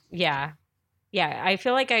 Yeah, I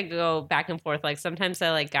feel like I go back and forth. Like sometimes I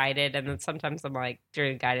like guided, and then sometimes I'm like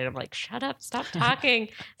during guided, I'm like, shut up, stop talking.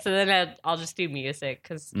 So then I'll just do music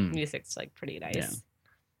because music's like pretty nice. Yeah.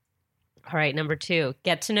 All right, number 2,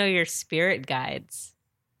 get to know your spirit guides.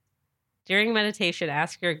 During meditation,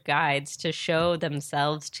 ask your guides to show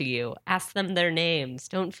themselves to you. Ask them their names.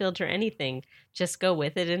 Don't filter anything. Just go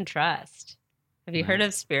with it and trust. Have you heard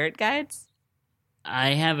of spirit guides? I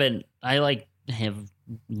haven't. I like have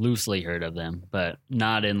loosely heard of them, but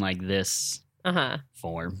not in like this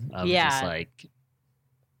form of just like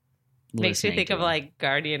makes me think of like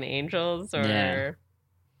guardian angels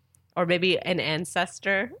or maybe an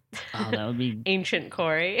ancestor. Oh, that would be ancient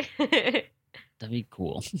Cory. That'd be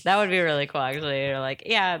cool. That would be really cool, actually. You're like,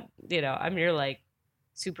 I'm your like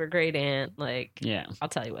super great aunt. Like, I'll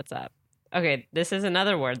tell you what's up. Okay, this is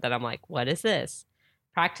another word that I'm like, what is this?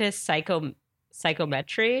 Practice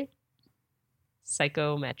psychometry,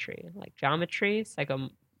 like geometry,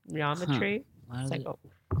 psychometry,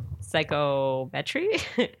 psychometry.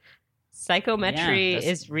 Psychometry Yeah,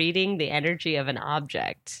 is reading the energy of an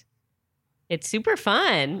object. It's super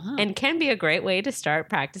fun and can be a great way to start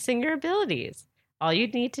practicing your abilities. All you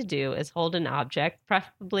need to do is hold an object,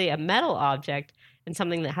 preferably a metal object, and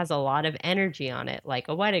something that has a lot of energy on it, like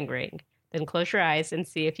a wedding ring. Then close your eyes and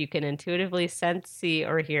see if you can intuitively sense, see,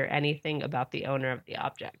 or hear anything about the owner of the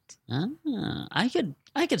object. I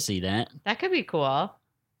could see that. That could be cool.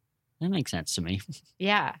 That makes sense to me.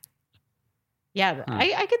 Yeah. Yeah,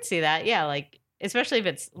 I could see that. Yeah, like especially if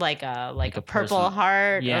it's like a purple personal,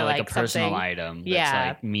 heart yeah, or like a personal something. item that's Yeah.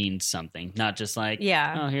 like means something, not just like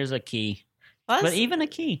Yeah. oh, here's a key. Well, But even a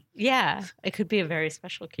key. yeah, it could be a very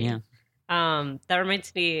special key. Yeah. That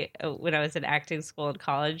reminds me when I was in acting school in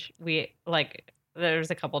college, there was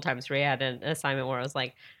a couple times where we had an assignment where I was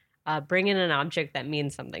like, bring in an object that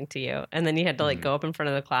means something to you. And then you had to like go up in front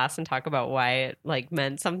of the class and talk about why it like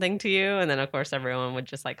meant something to you. And then of course everyone would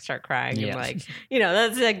just like start crying and like,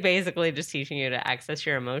 that's like basically just teaching you to access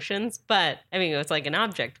your emotions. But I mean, it was like an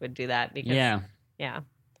object would do that because yeah.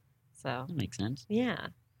 So That makes sense. yeah.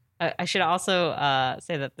 I should also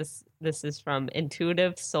say that this is from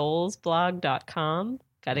intuitivesoulsblog.com.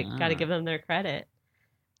 Gotta give them their credit.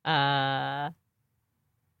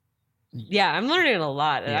 Yeah, I'm learning a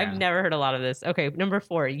lot. Yeah. I've never heard a lot of this. Okay, number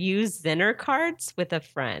 4, use Zener cards with a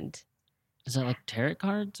friend. Is that like tarot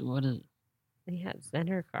cards? What is? Yeah,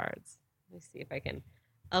 Zener cards. Let me see if I can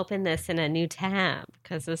open this in a new tab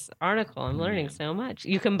because this article, I'm learning so much.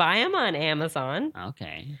 You can buy them on Amazon.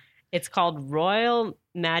 Okay. It's called Royal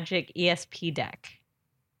Magic ESP deck.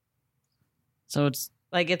 So it's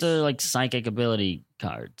the like psychic ability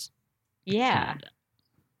cards. Yeah. Kinda.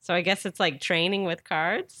 So I guess it's like training with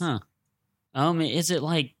cards. Huh. Is it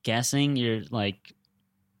like guessing? You're like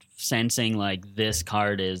sensing like this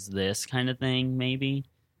card is this kind of thing, maybe?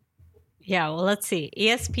 Yeah, well, let's see.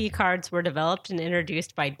 ESP cards were developed and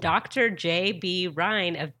introduced by Dr. J.B.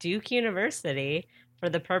 Ryan of Duke University for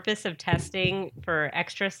the purpose of testing for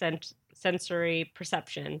extrasensory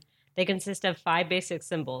perception. They consist of 5 basic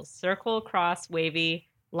symbols: circle, cross, wavy,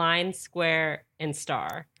 line, square, and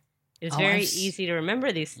star. It's very easy to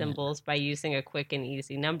remember these symbols by using a quick and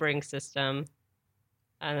easy numbering system.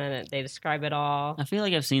 And then they describe it all. I feel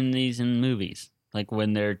like I've seen these in movies, like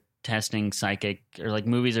when they're testing psychic, or like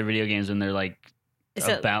movies or video games when they're like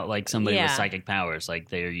about like somebody with psychic powers, like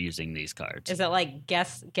they're using these cards. Is it like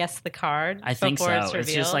guess the card? I think so.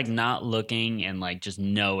 It's just like not looking and like just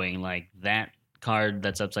knowing like that card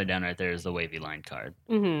that's upside down right there is the wavy line card,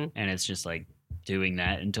 and it's just like doing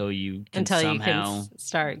that until you can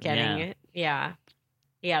start getting it. Yeah.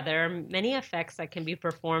 There are many effects that can be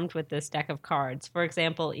performed with this deck of cards. For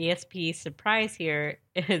example, ESP Surprise here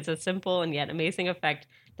is a simple and yet amazing effect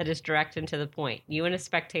that is direct and to the point. You and a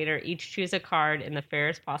spectator each choose a card in the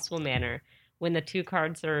fairest possible manner. When the 2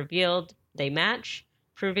 cards are revealed, they match,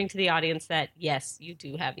 proving to the audience that, yes, you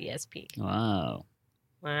do have ESP. Wow.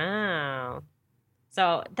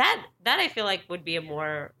 So that I feel like would be a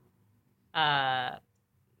more...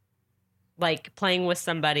 like playing with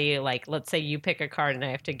somebody, like let's say you pick a card and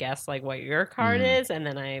I have to guess like what your card is, and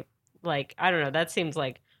then I don't know, that seems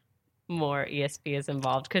like more ESP is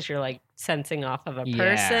involved because you're like sensing off of a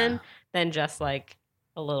person than just like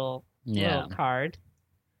a little card.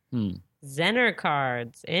 Zener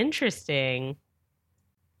cards, interesting.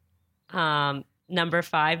 Number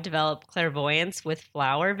 5, develop clairvoyance with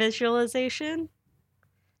flower visualization.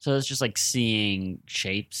 So it's just like seeing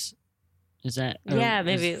shapes. Is that?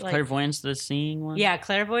 Maybe is like clairvoyance the seeing one? Yeah,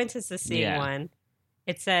 clairvoyance is the seeing one.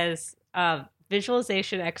 It says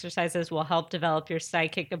visualization exercises will help develop your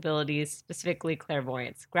psychic abilities, specifically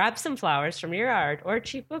clairvoyance. Grab some flowers from your yard or a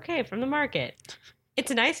cheap bouquet from the market. It's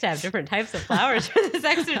nice to have different types of flowers for this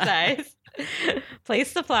exercise.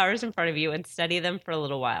 Place the flowers in front of you and study them for a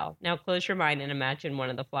little while. Now close your mind and imagine one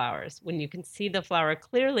of the flowers. When you can see the flower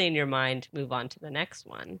clearly in your mind, move on to the next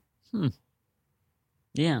one.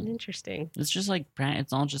 Yeah. Interesting. It's just like,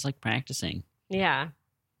 it's all just like practicing. Yeah.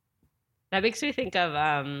 That makes me think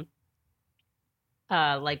of,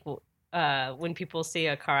 when people see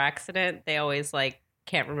a car accident, they always like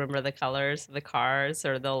can't remember the colors of the cars,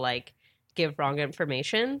 or they'll like give wrong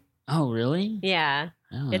information. Oh, really? Yeah.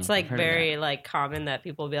 Oh, It's like very like common that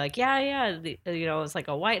people will be like, it's like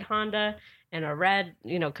a white Honda and a red,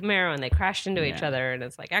 Camaro, and they crashed into each other. And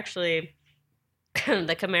it's like, actually,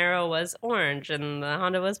 the Camaro was orange and the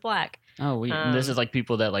Honda was black. Oh, this is like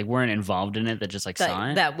people that like weren't involved in it, that just like saw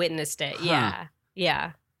it? That witnessed it. Huh.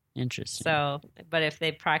 Yeah. Interesting. So, but if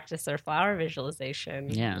they practice their flower visualization,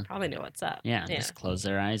 they probably know what's up. Yeah, just close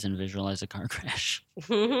their eyes and visualize a car crash.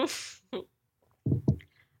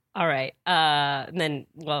 All right. And then,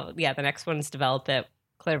 well, yeah, the next one's develop it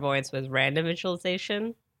clairvoyance with random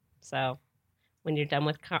visualization. So when you're done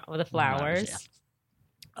with the flowers. Yeah.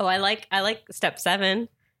 Oh, I like step 7.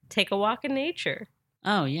 Take a walk in nature.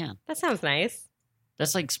 Oh yeah, That sounds nice.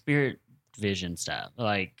 that's like spirit vision stuff.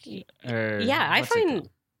 Like, or Yeah, I what's it find called?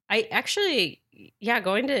 I actually,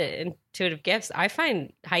 going to intuitive gifts, I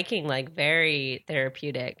find hiking like very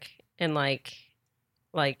therapeutic and like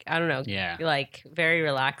I don't know, Yeah. like very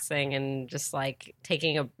relaxing and just like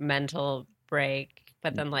taking a mental break,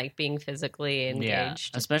 but then like being physically Yeah,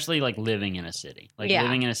 engaged. especially like living in a city, Yeah.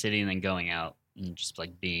 living in a city and then going out and just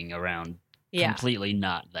like being around Yeah. completely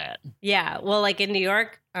not that. Yeah. Well, like in New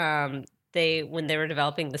York, they when they were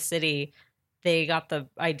developing the city, they got the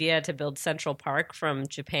idea to build Central Park from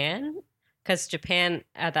Japan because Japan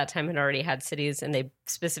at that time had already had cities and they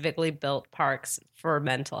specifically built parks for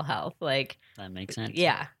mental health. Like, That makes sense.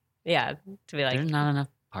 yeah, to be like, There's not enough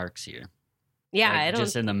parks here. yeah, Like, I don't.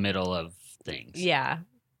 just in the middle of things. Yeah,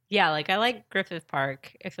 like I like Griffith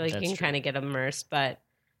Park. I feel like That's you can true. kind of get immersed, but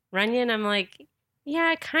Runyon, I'm like,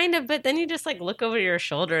 yeah, kind of. But then you just like look over your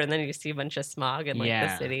shoulder and then you see a bunch of smog in like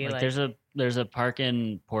the city. Like there's a park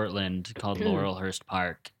in Portland called Laurelhurst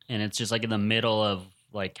Park, and it's just like in the middle of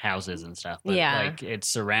like houses and stuff. But Yeah. like it's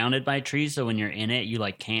surrounded by trees, so when you're in it, you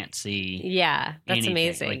like can't see. Yeah, that's anything.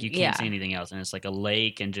 amazing. Like you can't see anything else, and it's like a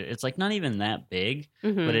lake, and it's like not even that big,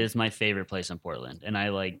 Mhm. but it is my favorite place in Portland, and I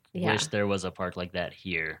like Yeah. wish there was a park like that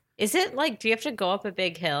here. Is it like? Do you have to go up a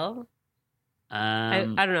big hill? I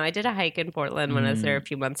don't know. I did a hike in Portland when I was there a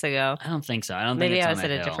few months ago. I don't think so. I don't Maybe think it's I on was a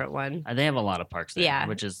at a hill. different one. They have a lot of parks there, Yeah,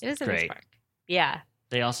 which is it was a nice great. park. Yeah,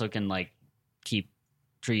 They also can like keep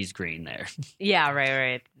trees green there. yeah,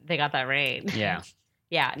 right. They got that rain. Yeah.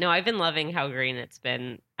 Yeah. No, I've been loving how green it's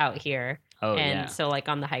been out here. Oh And yeah. so like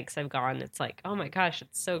on the hikes I've gone, it's like, oh my gosh,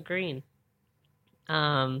 it's so green.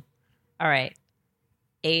 All right.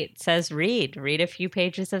 8 says read a few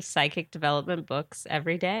pages of psychic development books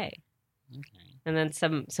every day. Okay. And then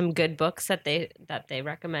some good books that they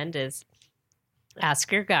recommend is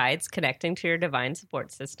Ask Your Guides, Connecting to Your Divine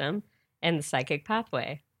Support System, and The Psychic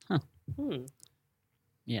Pathway. Huh.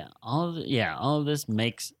 Yeah. All of this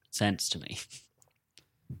makes sense to me.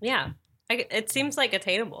 Yeah. It seems like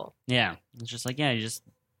attainable. Yeah. It's just like, you just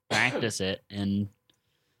practice it and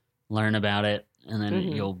learn about it, and then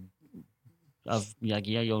you'll be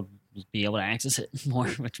able to access it more,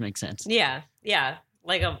 which makes sense. Yeah.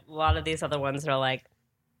 Like a lot of these other ones are like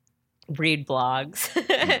read blogs,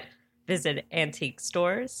 visit antique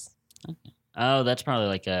stores. Okay. Oh, that's probably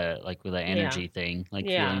like with an energy thing, like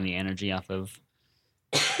Yeah. feeling the energy off of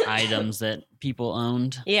items that people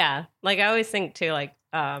owned. Yeah. Like I always think too, like,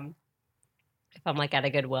 if I'm like at a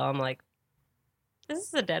Goodwill, I'm like, this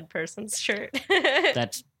is a dead person's shirt.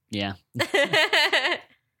 That's yeah.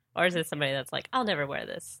 Or is it somebody that's like, I'll never wear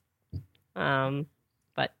this?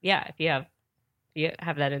 But yeah, if you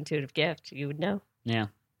have that intuitive gift, you would know. Yeah.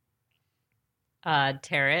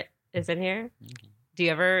 Tarot is in here. Okay. Do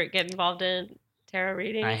you ever get involved in tarot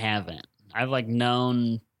reading? I haven't. I've like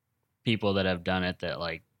known people that have done it that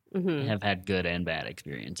like Mhm. have had good and bad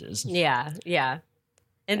experiences. Yeah.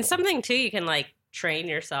 And something too you can like train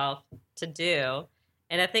yourself to do.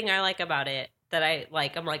 And a thing I like about it that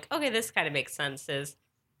I'm like, okay, this kind of makes sense is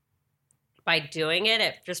by doing it,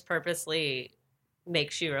 it just purposely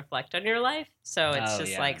makes you reflect on your life. So it's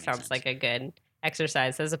just that like makes sounds sense. like a good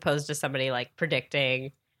exercise as opposed to somebody like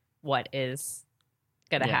predicting what is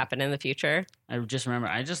going to Yeah. happen in the future. I just remember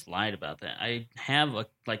I just lied about that. I have a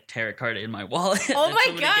like tarot card in my wallet. Oh that my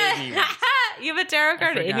somebody gave me god. once. You have a tarot I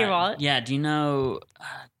card in your forgot. wallet? Yeah. Do you know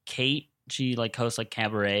Kate? She like hosts like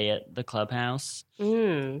cabaret at the clubhouse.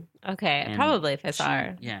 Okay. And Probably if I saw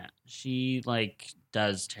her. Yeah, she like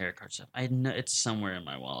does tarot card stuff. I know it's somewhere in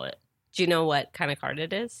my wallet. Do you know what kind of card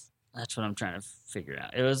it is? That's what I'm trying to figure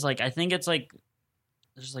out. It was like I think it's like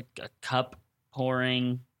there's like a cup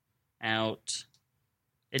pouring out.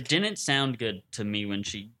 It didn't sound good to me when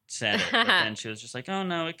she said it, but then she was just like, "Oh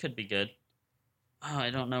no, it could be good." Oh, I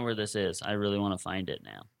don't know where this is. I really want to find it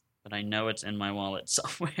now, but I know it's in my wallet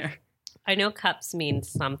somewhere. I know cups mean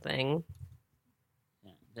something.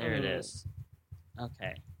 Yeah, there it is.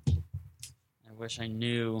 Okay. I wish I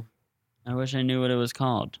knew what it was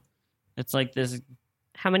called. It's like this.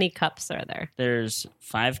 How many cups are there? There's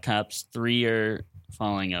 5 cups, 3 are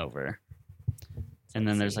falling over. And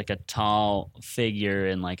then there's like a tall figure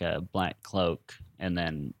in like a black cloak and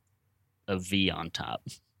then a V on top.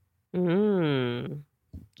 Mm.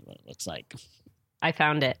 That's what it looks like. I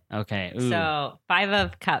found it. Okay. Ooh. So, Five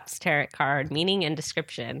of Cups tarot card, meaning and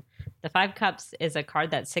description. The Five Cups is a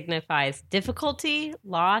card that signifies difficulty,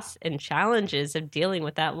 loss, and challenges of dealing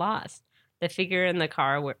with that loss. The figure in the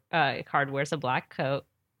card wears a black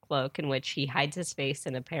cloak in which he hides his face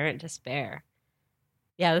in apparent despair.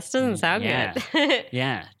 Yeah, this doesn't sound good.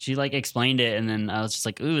 Yeah. She like explained it, and then I was just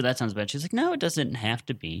like, ooh, that sounds bad. She's like, no, it doesn't have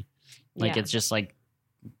to be. Like, Yeah. it's just like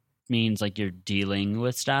means like you're dealing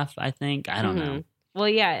with stuff, I think. I don't know. Well,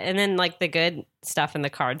 yeah, and then like the good stuff in the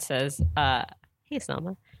card says, hey,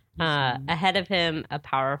 Selma. Ahead of him, a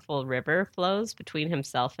powerful river flows between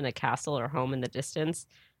himself and a castle or home in the distance.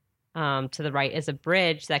 To the right is a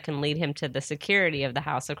bridge that can lead him to the security of the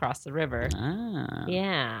house across the river. Ah.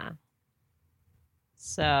 Yeah.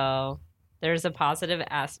 So there's a positive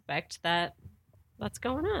aspect that's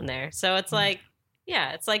going on there. So it's like,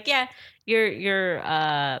 yeah,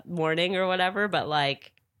 you're mourning or whatever, but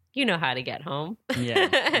like, you know how to get home. Yeah.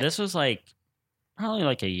 This was like probably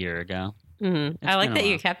like a year ago. Mm-hmm. I like been a that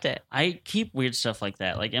you while. kept it. I keep weird stuff like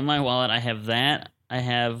that. Like in my wallet, I have that. I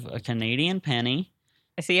have a Canadian penny.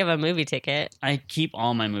 I see you have a movie ticket. I keep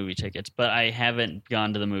all my movie tickets, but I haven't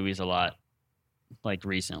gone to the movies a lot like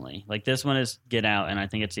recently. Like this one is Get Out, and I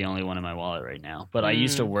think it's the only one in my wallet right now. But I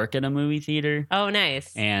used to work at a movie theater. Oh,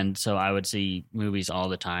 nice. And so I would see movies all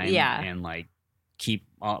the time. Yeah. And like keep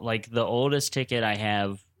all, like the oldest ticket I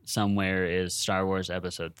have somewhere is Star Wars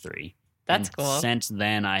Episode 3. That's And cool. Since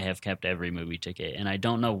then, I have kept every movie ticket, and I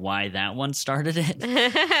don't know why that one started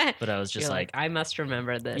it. But I was just You're like, I must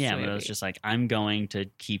remember this. yeah, movie. but I was just like, I'm going to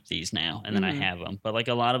keep these now, and then I have them. But like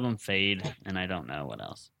a lot of them fade, and I don't know what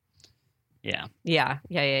else. Yeah,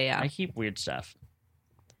 Yeah. I keep weird stuff.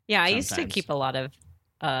 Yeah, I used to sometimes. keep a lot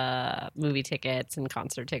of movie tickets and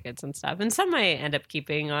concert tickets and stuff, and some I end up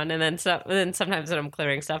keeping on, and then sometimes when I'm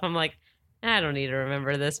clearing stuff, I'm like, I don't need to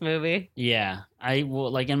remember this movie. Yeah, I will.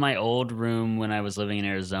 Like in my old room when I was living in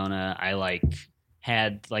Arizona, I like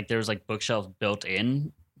had like there was like bookshelf built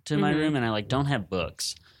in to my room, and I like don't have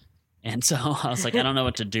books. And so I was like, I don't know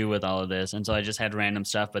what to do with all of this. And so I just had random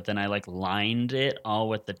stuff, but then I like lined it all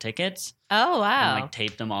with the tickets. Oh, wow. And like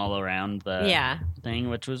taped them all around the thing,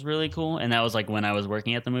 which was really cool. And that was like when I was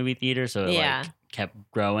working at the movie theater. So it like kept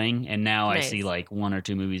growing. And now I see like 1 or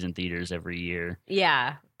 2 movies in theaters every year.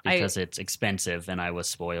 Yeah. Because it's expensive and I was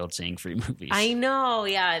spoiled seeing free movies. I know.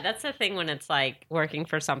 Yeah. That's the thing when it's like working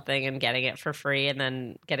for something and getting it for free and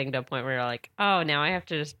then getting to a point where you're like, oh, now I have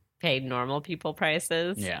to just pay normal people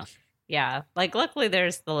prices. Yeah. Yeah. Like, luckily,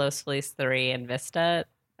 there's the Los Feliz 3 and Vista.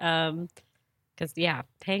 Because, I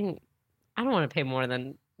don't want to pay more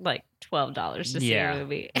than like $12 to see a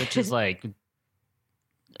movie. Which is like,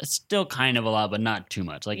 it's still kind of a lot, but not too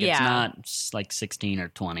much. Like, it's not like 16 or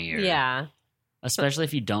 20 or. Especially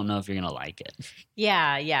if you don't know if you're going to like it.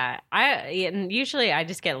 Yeah. And usually I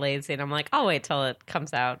just get lazy and I'm like, I'll wait till it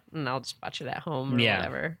comes out and I'll just watch it at home or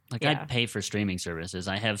whatever. Like, I'd pay for streaming services.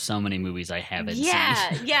 I have so many movies I haven't seen.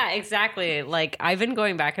 Yeah, exactly. Like, I've been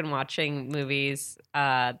going back and watching movies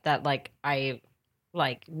that, like, I,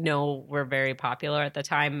 like, know were very popular at the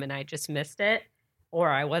time and I just missed it. Or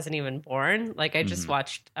I wasn't even born. Like, I just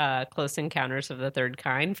watched Close Encounters of the Third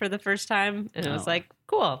Kind for the first time. And it was like,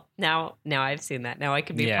 cool. Now I've seen that. Now I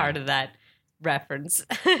can be part of that reference.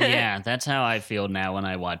 Yeah, that's how I feel now when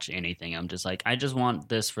I watch anything. I'm just like, I just want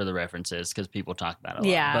this for the references because people talk about it a lot.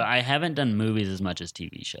 Yeah. But I haven't done movies as much as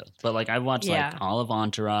TV shows. But, like, I watched, like, all of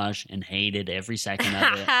Entourage and hated every second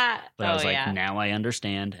of it. But I was like, now I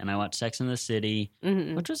understand. And I watched Sex and the City,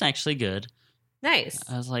 which was actually good. Nice.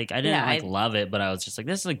 I was like, I didn't love it, but I was just like,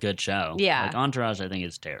 this is a good show. Yeah. Like Entourage, I think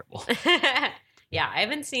is terrible. Yeah, I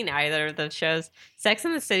haven't seen either of those shows. Sex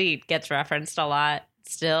and the City gets referenced a lot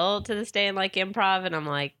still to this day in like improv, and I'm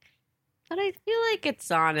like, but I feel like it's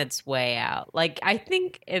on its way out. Like, I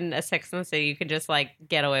think in a Sex and the City, you can just like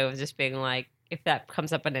get away with just being like, if that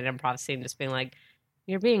comes up in an improv scene, just being like,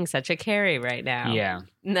 you're being such a Carrie right now. Yeah.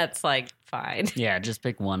 And that's like fine. Yeah, just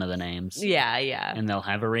pick one of the names. Yeah. And they'll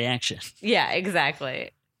have a reaction. Yeah, exactly.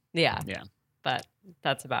 Yeah. But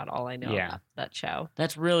that's about all I know about that show.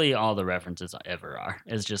 That's really all the references ever are.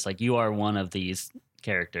 It's just like, you are one of these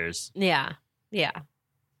characters. Yeah.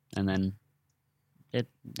 And then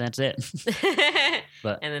that's it.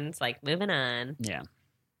 But and then it's like, moving on. Yeah.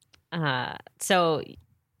 So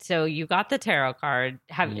you got the tarot card.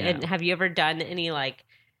 Have you ever done any, like,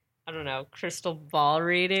 I don't know, crystal ball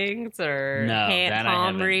readings or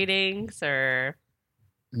palm readings or?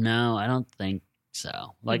 No, I don't think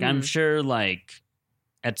so. Like, I'm sure, like,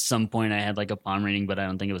 at some point I had like a palm reading, but I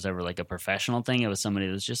don't think it was ever like a professional thing. It was somebody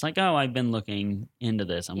that was just like, oh, I've been looking into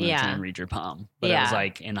this. I'm going to try Yeah. and read your palm. But it was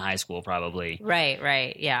like in high school probably.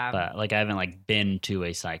 Right. Yeah. But like I haven't like been to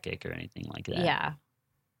a psychic or anything like that.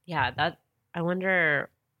 Yeah. That, I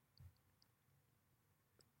wonder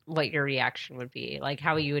what your reaction would be, like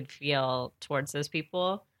how you would feel towards those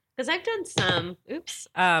people. Because I've done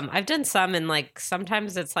some and like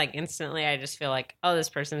sometimes it's like instantly I just feel like, oh, this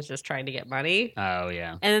person's just trying to get money. Oh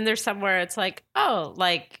yeah. And then there's somewhere it's like, oh,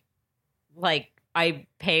 like I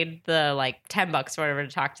paid the like $10 or whatever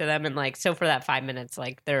to talk to them, and like so for that 5 minutes,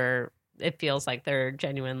 like it feels like they're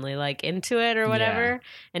genuinely like into it or whatever,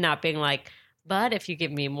 and not being like, but if you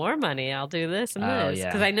give me more money, I'll do this and this. Yeah.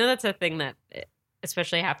 Because I know that's a thing that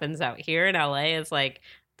especially happens out here in LA. Is like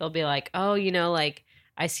they'll be like, oh, you know, like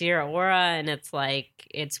I see your aura and it's like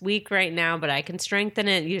it's weak right now, but I can strengthen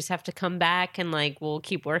it. You just have to come back and like we'll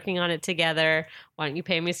keep working on it together. Why don't you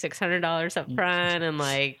pay me $600 up front? And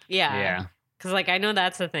like, yeah. Because like I know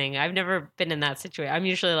that's the thing. I've never been in that situation. I'm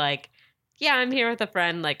usually like, yeah, I'm here with a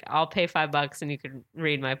friend. Like I'll pay $5 and you can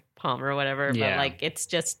read my palm or whatever. Yeah. But like it's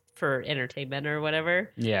just for entertainment or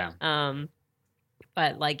whatever. Yeah.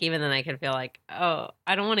 But like even then I can feel like, oh,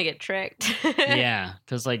 I don't want to get tricked. Yeah,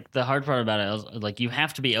 because like the hard part about it is like you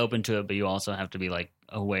have to be open to it, but you also have to be like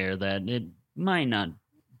aware that it might not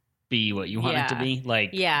be what you want it to be.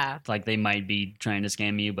 Like, like they might be trying to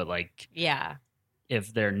scam you, but like,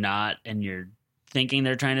 if they're not and you're thinking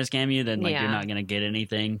they're trying to scam you, then like you're not gonna get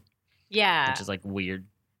anything. Yeah, which is like weird.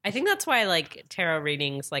 I think that's why like tarot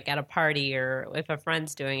readings, like at a party or if a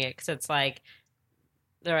friend's doing it, because it's like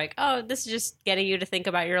they're like, oh, this is just getting you to think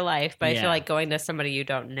about your life. But I feel like going to somebody you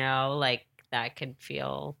don't know, like that can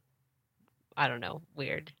feel, I don't know,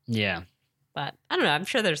 weird. Yeah. But I don't know. I'm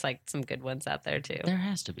sure there's like some good ones out there too. There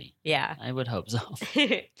has to be. Yeah. I would hope so.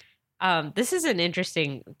 This is an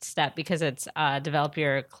interesting step because it's develop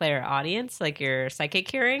your clairaudience, like your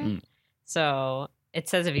psychic hearing. So it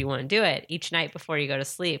says if you want to do it, each night before you go to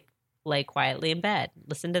sleep, lay quietly in bed.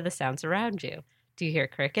 Listen to the sounds around you. Do you hear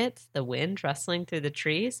crickets, the wind rustling through the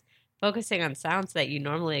trees? Focusing on sounds that you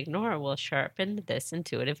normally ignore will sharpen this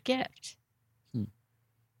intuitive gift.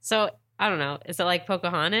 So, I don't know. Is it like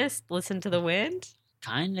Pocahontas? Listen to the wind?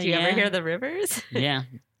 Kind of, Do you ever hear the rivers? Yeah,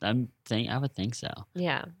 I would think so.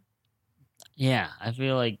 Yeah. Yeah, I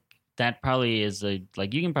feel like that probably is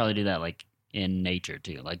like you can probably do that like in nature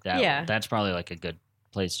too. Like that. Yeah. That's probably like a good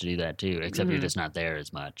place to do that too, except you're just not there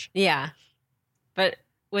as much. Yeah. But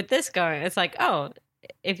with this going, it's like, oh,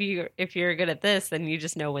 if you're good at this, then you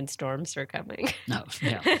just know when storms are coming. No,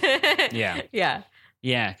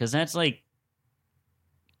 yeah, because that's like,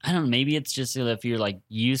 I don't know, maybe it's just if you're like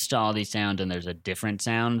used to all these sounds and there's a different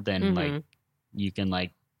sound, then like you can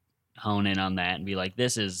like hone in on that and be like,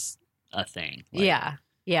 this is a thing. Like,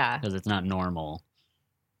 yeah, because it's not normal.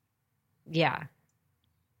 Yeah,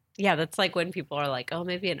 that's like when people are like, oh,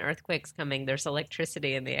 maybe an earthquake's coming. There's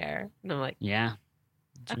electricity in the air, and I'm like, yeah.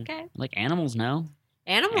 Okay. Like animals know.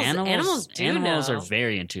 Animals are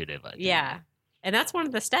very intuitive. I think. Yeah. And that's one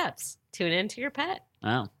of the steps. Tune into your pet.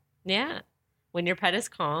 Oh. Yeah. When your pet is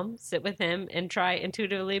calm, sit with him and try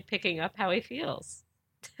intuitively picking up how he feels.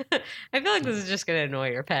 I feel like this is just going to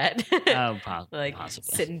annoy your pet. Oh, like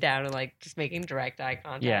possibly. Sitting down and like just making direct eye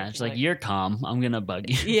contact. Yeah, it's like you're calm. I'm going to bug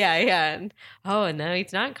you. Yeah. And, oh, no,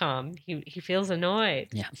 he's not calm. He feels annoyed.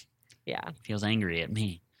 Yeah. He feels angry at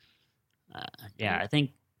me. I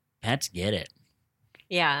think pets get it.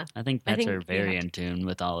 Yeah. I think pets are very in tune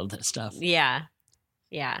with all of this stuff. Yeah.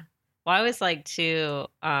 Well, I always like to,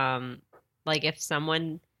 like if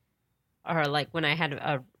someone, or like when I had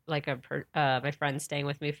my friend staying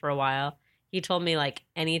with me for a while, he told me like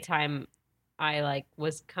anytime I like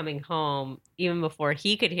was coming home, even before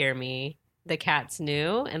he could hear me, the cats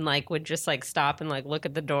knew and like would just like stop and like look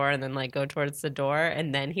at the door and then like go towards the door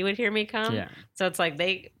and then he would hear me come. Yeah. So it's like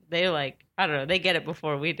they like, I don't know, they get it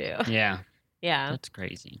before we do. Yeah. Yeah. That's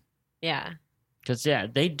crazy. Yeah. Because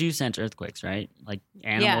they do sense earthquakes, right? Like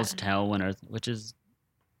animals tell when which is.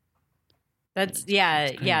 That's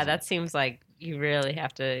that seems like you really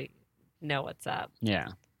have to know what's up. Yeah.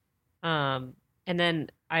 And then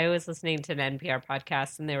I was listening to an NPR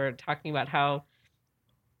podcast and they were talking about how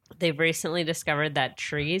they've recently discovered that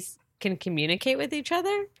trees can communicate with each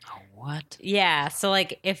other. Oh, what? Yeah. So,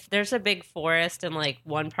 like, if there's a big forest and, like,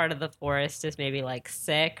 one part of the forest is maybe, like,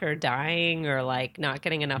 sick or dying or, like, not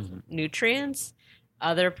getting enough nutrients,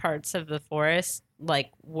 other parts of the forest, like,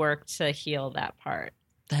 work to heal that part.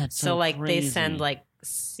 That's so like, crazy. they send, like,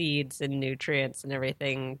 seeds and nutrients and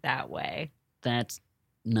everything that way. That's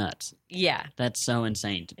nuts. Yeah. That's so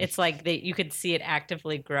insane to me. It's like you could see it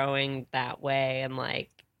actively growing that way, and like,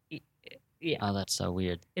 yeah. Oh, that's so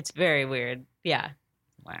weird. It's very weird. Yeah.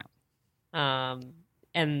 Wow.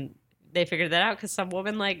 And they figured that out because some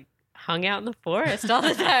woman like hung out in the forest all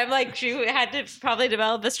the time. Like she had to probably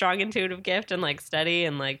develop a strong intuitive gift and like study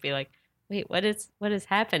and like be like, wait, what is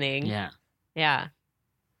happening? Yeah. Yeah.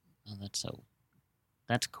 Oh,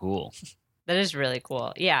 that's cool. That is really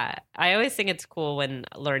cool. Yeah. I always think it's cool when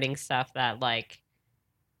learning stuff that like,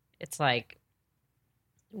 it's like,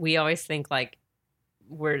 we always think like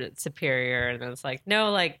we're superior, and it's like,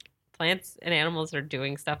 no, like plants and animals are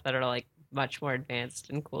doing stuff that are like much more advanced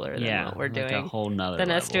and cooler than what we're like doing. a whole nother than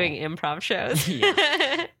level us doing improv shows.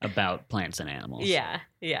 about plants and animals. Yeah.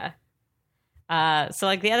 So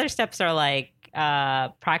like the other steps are like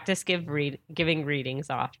practice giving readings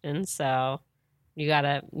often. So you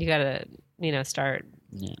gotta start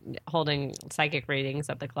holding psychic readings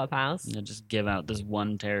at the clubhouse. Yeah, just give out this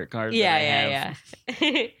one tarot card. Yeah.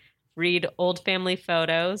 Read old family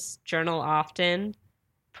photos. Journal often.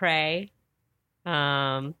 Pray.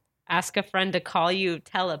 Ask a friend to call you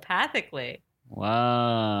telepathically.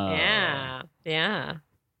 Wow. Yeah.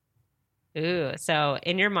 Ooh. So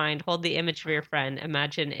in your mind, hold the image of your friend.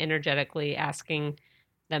 Imagine energetically asking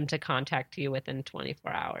them to contact you within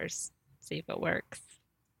 24 hours. See if it works.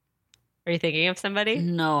 Are you thinking of somebody?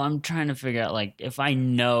 No, I'm trying to figure out, like, if I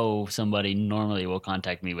know somebody normally will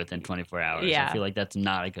contact me within 24 hours. Yeah. I feel like that's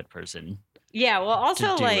not a good person. Yeah. Well,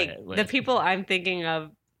 also, do like, it with. the people I'm thinking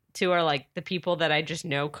of, too, are, like, the people that I just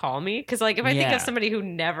know call me. Because, like, if I think Yeah. of somebody who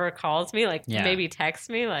never calls me, like, Yeah. maybe text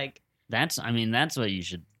me, like... That's what you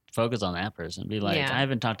should focus on, that person. Be like, Yeah. I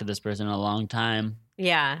haven't talked to this person in a long time.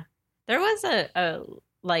 Yeah. There was a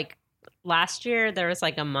like, last year, there was,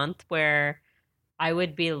 like, a month where I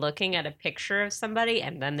would be looking at a picture of somebody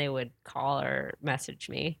and then they would call or message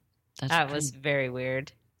me. That was very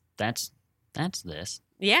weird. That's this.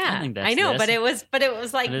 Yeah, I think that's I know, this. but it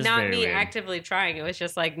was like It is not very me weird. actively trying. It was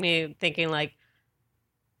just like me thinking like,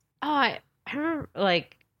 oh, I remember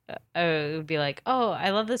like, it would be like, oh,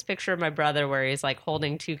 I love this picture of my brother where he's like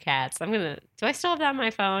holding two cats. Do I still have that on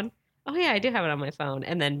my phone? Oh yeah, I do have it on my phone.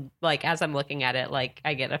 And then like, as I'm looking at it, like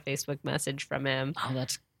I get a Facebook message from him. Oh,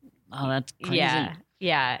 that's crazy.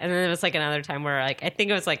 Yeah. And then there was like another time where like, I think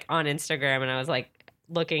it was like on Instagram and I was like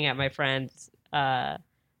looking at my friend's,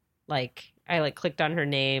 like I like clicked on her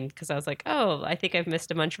name because I was like, oh, I think I've missed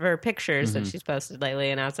a bunch of her pictures that she's posted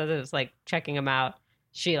lately. And as I was like checking them out,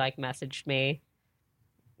 she like messaged me.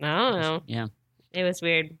 I don't know. Yeah. It was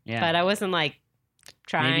weird. Yeah. But I wasn't like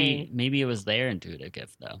trying. Maybe it was their intuitive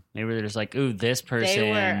gift though. Maybe they're just like, ooh, this person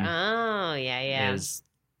They were, oh, yeah. is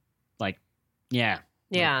like, yeah.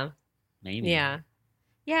 Yeah. Maybe. Yeah.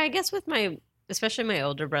 Yeah, I guess with especially my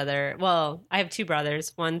older brother. Well, I have two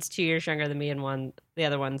brothers. One's 2 years younger than me, and the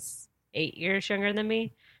other one's 8 years younger than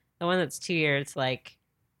me. The one that's 2 years, like,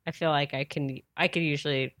 I feel like I could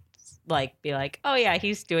usually like be like, oh yeah,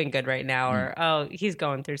 he's doing good right now, or oh, he's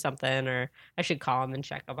going through something, or I should call him and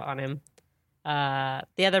check up on him.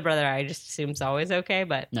 The other brother, I just assume is always okay,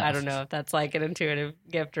 but No. I don't know if that's like an intuitive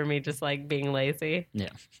gift or me just like being lazy. Yeah.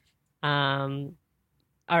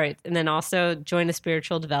 All right. And then also join a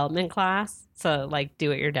spiritual development class. So, like, do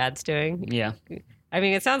what your dad's doing. Yeah. I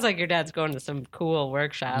mean, it sounds like your dad's going to some cool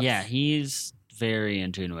workshops. Yeah, he's very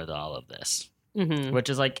in tune with all of this. Mm-hmm. Which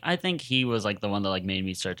is, like, I think he was, like, the one that, like, made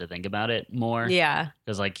me start to think about it more. Yeah.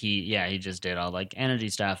 Because, like, he just did all, like, energy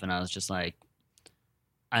stuff, and I was just like,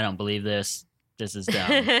 I don't believe this. This is dumb.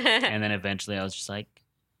 And then eventually I was just like,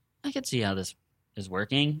 I could see how this is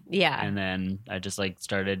working. Yeah. And then I just, like,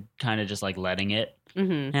 started kind of just, like, letting it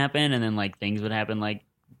Mm-hmm. happen, and then like things would happen, like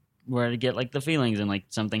where I'd get like the feelings, and like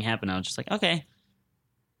something happened, I was just like, okay,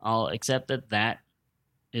 I'll accept that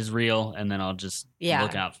is real, and then I'll just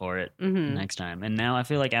look out for it next time. And now I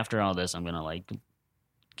feel like after all this, I'm gonna like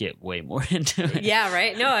get way more into it. Yeah,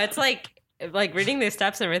 right. No, it's like reading these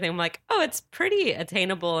steps and everything. I'm like, oh, it's pretty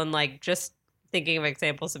attainable, and like just thinking of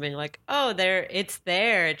examples of being like, oh, it's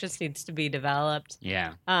there. It just needs to be developed.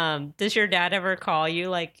 Yeah. Does your dad ever call you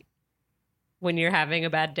like when you're having a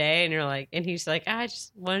bad day and you're like, and he's like, I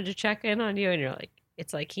just wanted to check in on you, and you're like,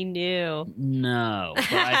 it's like he knew. No,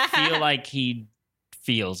 but I feel like he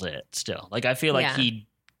feels it still. Like I feel like he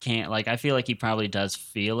can't. Like I feel like he probably does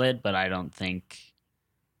feel it, but I don't think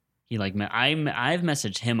he like. I've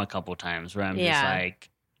messaged him a couple times where I'm just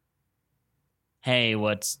like, hey,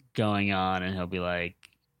 what's going on? And he'll be like,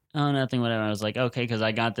 oh, nothing, whatever. I was like, okay, because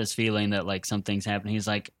I got this feeling that like something's happening. He's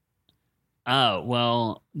like, oh,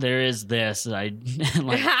 well, there is this. I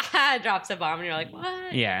like, Drops a bomb and you're like,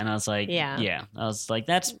 what? yeah. And I was like, Yeah. I was like,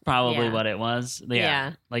 that's probably Yeah. what it was. Yeah.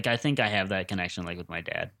 Yeah. Like, I think I have that connection, like, with my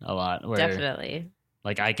dad a lot. Where, Definitely.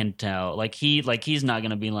 like, I can tell, he's not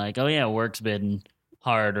going to be like, oh, yeah, work's been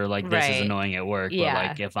hard, or like, this is Right. annoying at work. Yeah. But,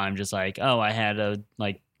 like, if I'm just like, oh, I had this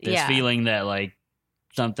Yeah. feeling that, like,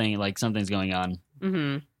 something's going on.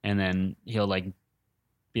 Mm-hmm. And then he'll, like,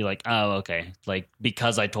 be like, oh, okay. Like,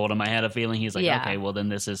 because I told him I had a feeling, he's like, Yeah. okay, well, then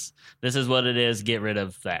this is what it is. Get rid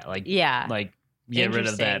of that. Like, Yeah. like, get rid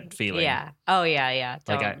of that Interesting. feeling. Yeah. Oh, yeah.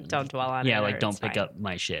 Like, Don't dwell on it. Yeah, or like, don't it's pick fine. up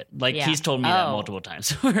my shit. Like, Yeah. he's told me that Oh. multiple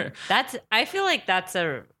times. I feel like that's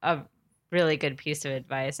a really good piece of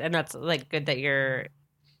advice. And that's like good that your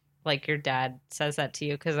dad says that to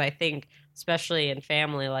you. Cause I think, especially in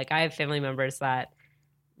family, like I have family members that,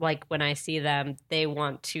 like when I see them, they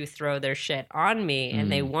want to throw their shit on me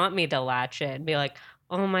and they want me to latch it and be like,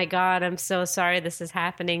 oh my God, I'm so sorry this is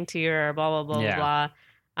happening to you, or blah, blah, blah, Yeah. blah.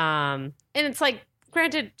 And it's like,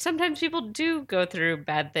 granted, sometimes people do go through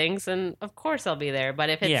bad things and of course I'll be there. But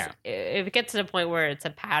if it gets to the point where it's a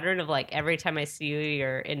pattern of like every time I see you,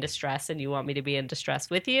 you're in distress and you want me to be in distress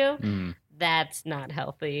with you, that's not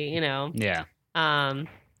healthy, you know? Yeah.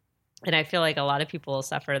 And I feel like a lot of people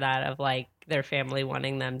suffer that of like their family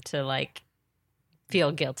wanting them to like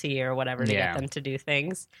feel guilty or whatever to get them to do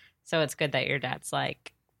things. So it's good that your dad's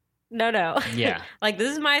like, no. Yeah. Like,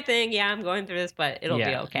 this is my thing. Yeah, I'm going through this, but it'll be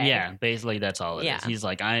okay. Yeah, basically that's all it is. He's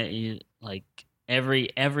like,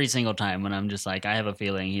 every single time when I'm just like, I have a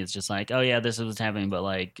feeling, he's just like, oh yeah, this is what's happening, but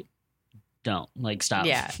like, don't, like, stop.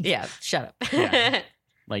 Yeah, shut up. Yeah.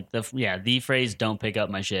 Like, the phrase "don't pick up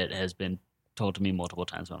my shit" has been told to me multiple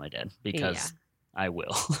times by my dad, because I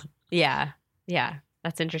will. Yeah,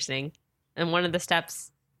 that's interesting. And one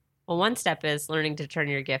step is learning to turn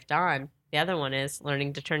your gift on. The other one is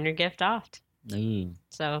learning to turn your gift off. Ooh,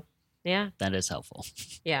 So, yeah. that is helpful.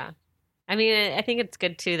 Yeah. I mean, I think it's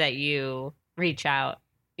good too that you reach out,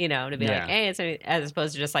 you know, to be like, hey, it's as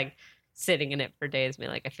opposed to just like sitting in it for days, being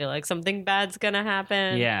like, I feel like something bad's gonna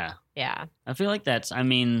happen. Yeah. Yeah. I feel like that's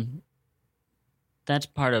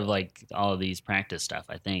part of like all of these practice stuff,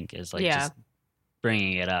 I think, is like just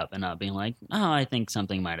bringing it up and not being like, oh, I think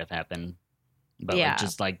something might have happened. But like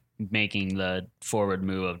just like making the forward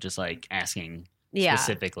move of just like asking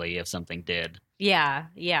specifically if something did. Yeah.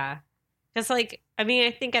 Because like, I mean,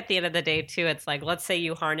 I think at the end of the day too, it's like, let's say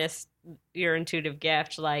you harness your intuitive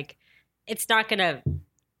gift, like it's not going to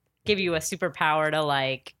give you a superpower to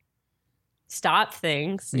like stop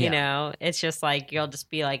things, you know? It's just like, you'll just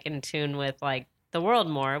be like in tune with like the world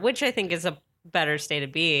more, which I think is a better state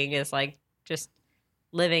of being, is like just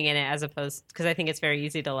living in it, as opposed, because I think it's very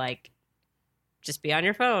easy to like just be on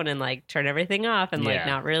your phone and like turn everything off and like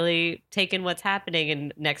not really take in what's happening.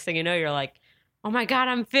 And next thing you know, you're like, oh my God,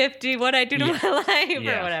 I'm 50. What'd I do to my life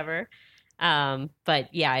or whatever?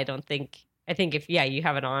 But yeah, I think if you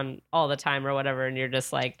have it on all the time or whatever, and you're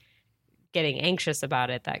just like getting anxious about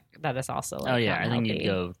it, that is also like, I think you'd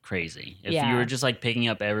go crazy if you were just like picking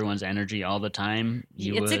up everyone's energy all the time.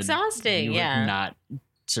 It's exhausting. You would not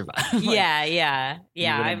survive. Like,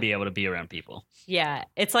 you wouldn't be able to be around people. Yeah,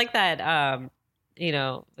 it's like that. You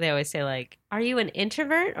know, they always say like, are you an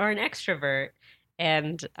introvert or an extrovert?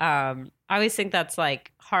 And I always think that's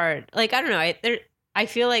like hard. Like, I don't know. I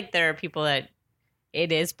feel like there are people that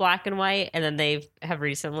it is black and white, and then they have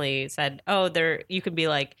recently said, oh, you could be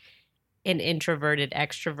like an introverted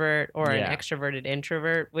extrovert or an extroverted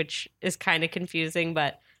introvert, which is kind of confusing.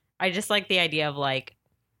 But I just like the idea of like,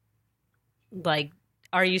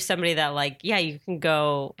 are you somebody that like, you can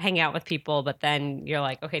go hang out with people, but then you're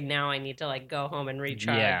like, okay, now I need to like go home and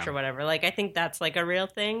recharge or whatever. Like, I think that's like a real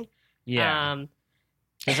thing. Yeah.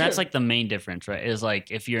 Because that's like the main difference, right? Is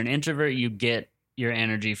like, if you're an introvert, you get your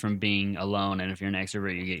energy from being alone. And if you're an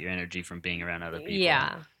extrovert, you get your energy from being around other people.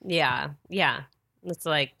 Yeah. It's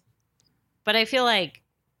like, but I feel like,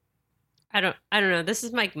 I don't know. This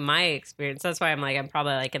is like my experience. That's why I'm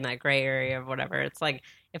probably like in that gray area of whatever. It's like,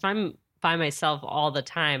 if I'm by myself all the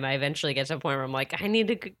time, I eventually get to a point where I'm like, I need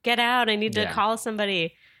to get out. I need to call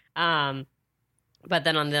somebody. But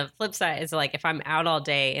then on the flip side, it's like, if I'm out all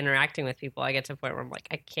day interacting with people, I get to a point where I'm like,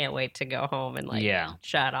 I can't wait to go home and like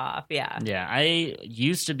shut off. Yeah. Yeah. I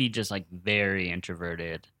used to be just like very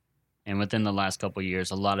introverted. And within the last couple of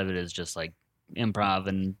years, a lot of it is just like improv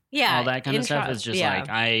and all that kind of stuff. Is just like,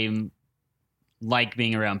 I like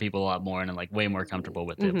being around people a lot more and I'm like way more comfortable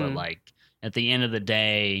with it. But like at the end of the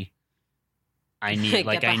day, I need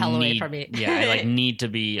I need to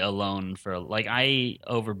be alone for like, I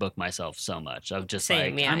overbook myself so much of just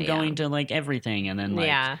I'm going to like everything, and then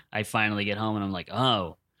like I finally get home and I'm like,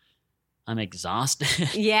 oh, I'm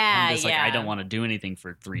exhausted. Yeah, I'm just like, yeah. I don't want to do anything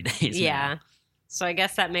for 3 days. Yeah. now. So I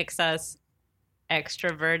guess that makes us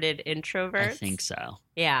extroverted introverts. I think so.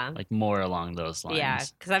 Yeah. Like more along those lines. Yeah,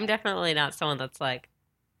 because I'm definitely not someone that's like,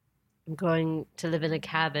 I'm going to live in a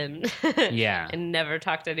cabin. Yeah. And never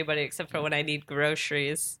talk to anybody except for when I need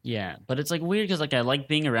groceries. Yeah, but it's like weird because like I like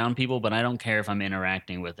being around people, but I don't care if I'm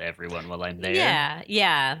interacting with everyone while I'm there. Yeah,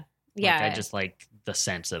 yeah, yeah. Like, I just like the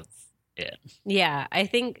sense of it. Yeah, I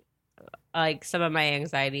think like some of my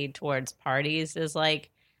anxiety towards parties is like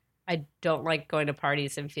I don't like going to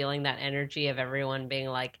parties and feeling that energy of everyone being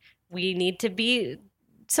like, we need to be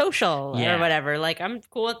social Yeah. or whatever. Like I'm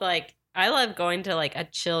cool with like I love going to like a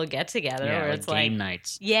chill get together Yeah, where like it's game like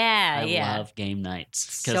nights. yeah, I love game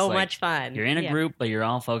nights. 'Cause, so like, much fun. You're in a Yeah. group, but you're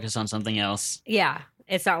all focused on something else. Yeah,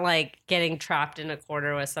 it's not like getting trapped in a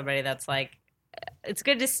corner with somebody that's like, it's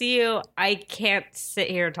good to see you. I can't sit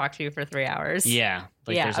here and talk to you for 3 hours. Yeah,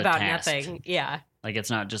 like yeah, there's a about task. nothing. Yeah, Like it's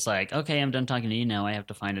not just like, okay, I'm done talking to you now. I have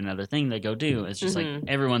to find another thing to go do. It's just like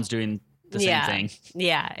everyone's doing the Yeah. same thing.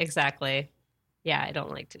 yeah, exactly. Yeah, I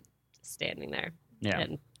don't like to standing there Yeah,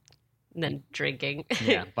 and then drinking.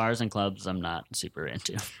 yeah. Bars and clubs, I'm not super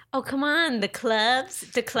into. Oh, come on, the clubs.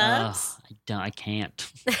 I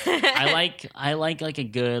can't. I like a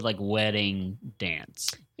good like wedding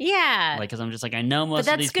dance. Yeah, Like, because I'm just like, I know most but of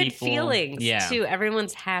that's these good people. feelings Yeah. too.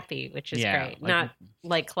 Everyone's happy, which is Yeah, great. like- Not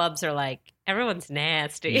like clubs are like everyone's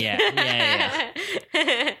nasty. Yeah.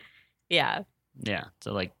 yeah. Yeah.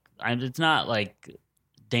 So like, it's not like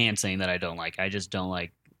dancing that I don't like. I just don't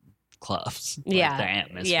like clubs. Like, Yeah. the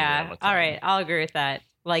atmosphere. Yeah. Of a All club. right. I'll agree with that.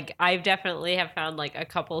 Like, I definitely have found like a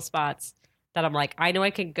couple spots that I'm like, I know I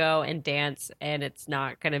could go and dance and it's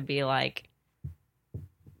not going to be like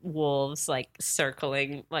wolves like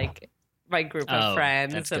circling like my group of Oh,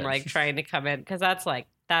 friends that's and good. like trying to come in. Cause that's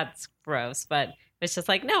gross. But it's just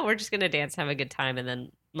like, no, we're just going to dance, have a good time, and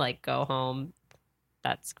then like go home.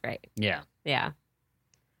 That's great. Yeah. Yeah.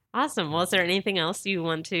 Awesome. Well, is there anything else you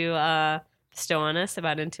want to bestow on us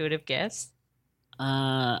about intuitive gifts?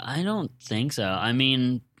 I don't think so. I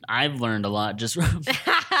mean, I've learned a lot just from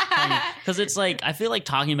because it's like I feel like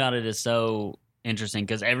talking about it is so interesting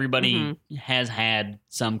because everybody has had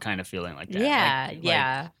some kind of feeling like that. Yeah, Like,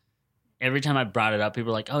 yeah. every time I brought it up, people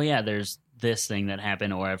are like, "Oh yeah, there's this thing that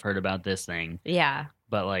happened," or "I've heard about this thing." Yeah.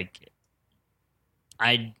 But like,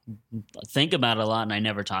 I think about it a lot and I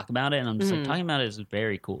never talk about it, and I'm just like, talking about it is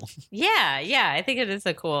very cool. Yeah, yeah. I think it is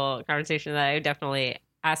a cool conversation that I would definitely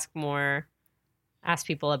ask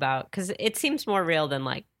people about because it seems more real than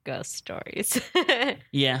like ghost stories.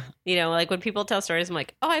 Yeah. You know, like when people tell stories, I'm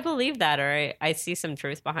like, oh, I believe that, or I see some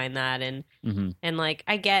truth behind that, and and like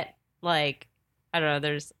I get like I don't know.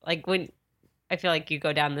 There's like when I feel like you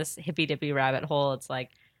go down this hippy dippy rabbit hole, it's like,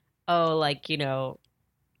 oh, like you know,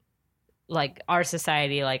 like our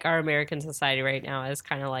society, like our American society right now is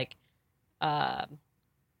kind of like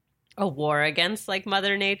a war against like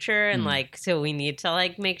Mother Nature, and like so we need to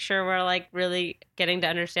like make sure we're like really getting to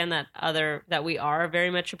understand that we are very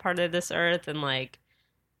much a part of this earth, and like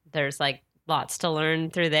there's like lots to learn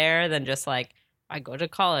through there than just like I go to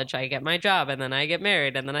college, I get my job, and then I get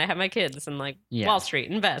married, and then I have my kids, and like Wall Street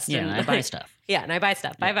invest, Yeah, and I buy stuff. Yeah, and I buy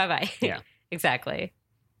stuff. Yeah. Bye. Yeah. Exactly.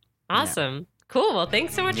 Awesome. Cool. Well,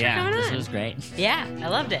 thanks so much for coming this on. was great. Yeah, I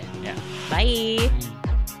loved it. Yeah. Bye.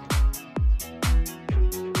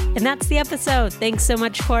 And that's the episode. Thanks so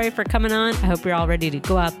much, Cory, for coming on. I hope you're all ready to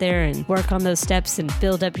go out there and work on those steps and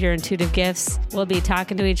build up your intuitive gifts. We'll be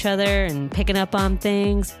talking to each other and picking up on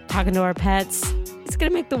things, talking to our pets. It's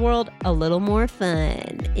going to make the world a little more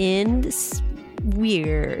fun and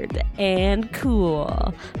weird and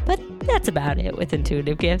cool. But that's about it with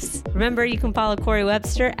intuitive gifts. Remember, you can follow Cory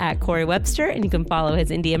Webster at Cory Webster, and you can follow his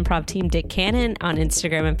indie improv team, Dick Cannon, on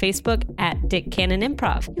Instagram and Facebook at Dick Cannon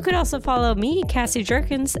Improv. You could also follow me, Cassie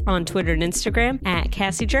Jerkins, on Twitter and Instagram at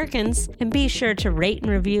Cassie Jerkins. And be sure to rate and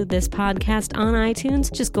review this podcast on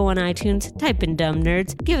iTunes. Just go on iTunes, type in Dumb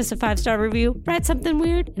Nerds, give us a 5-star review, write something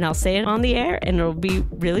weird, and I'll say it on the air, and it'll be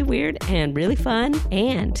really weird and really fun.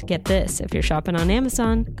 And get this, if you're shopping on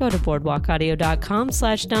Amazon, go to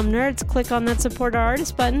boardwalkaudio.com/dumbnerds, click on that support our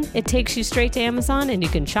artist button. It takes you straight to Amazon and you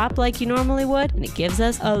can shop like you normally would, and it gives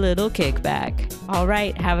us a little kickback. All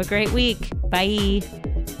right, have a great week. Bye.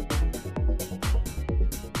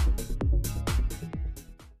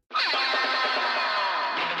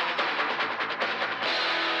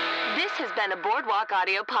 This has been a Boardwalk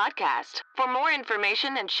Audio podcast. For more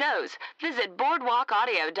information and shows, visit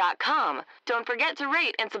boardwalkaudio.com. Don't forget to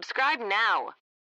rate and subscribe now.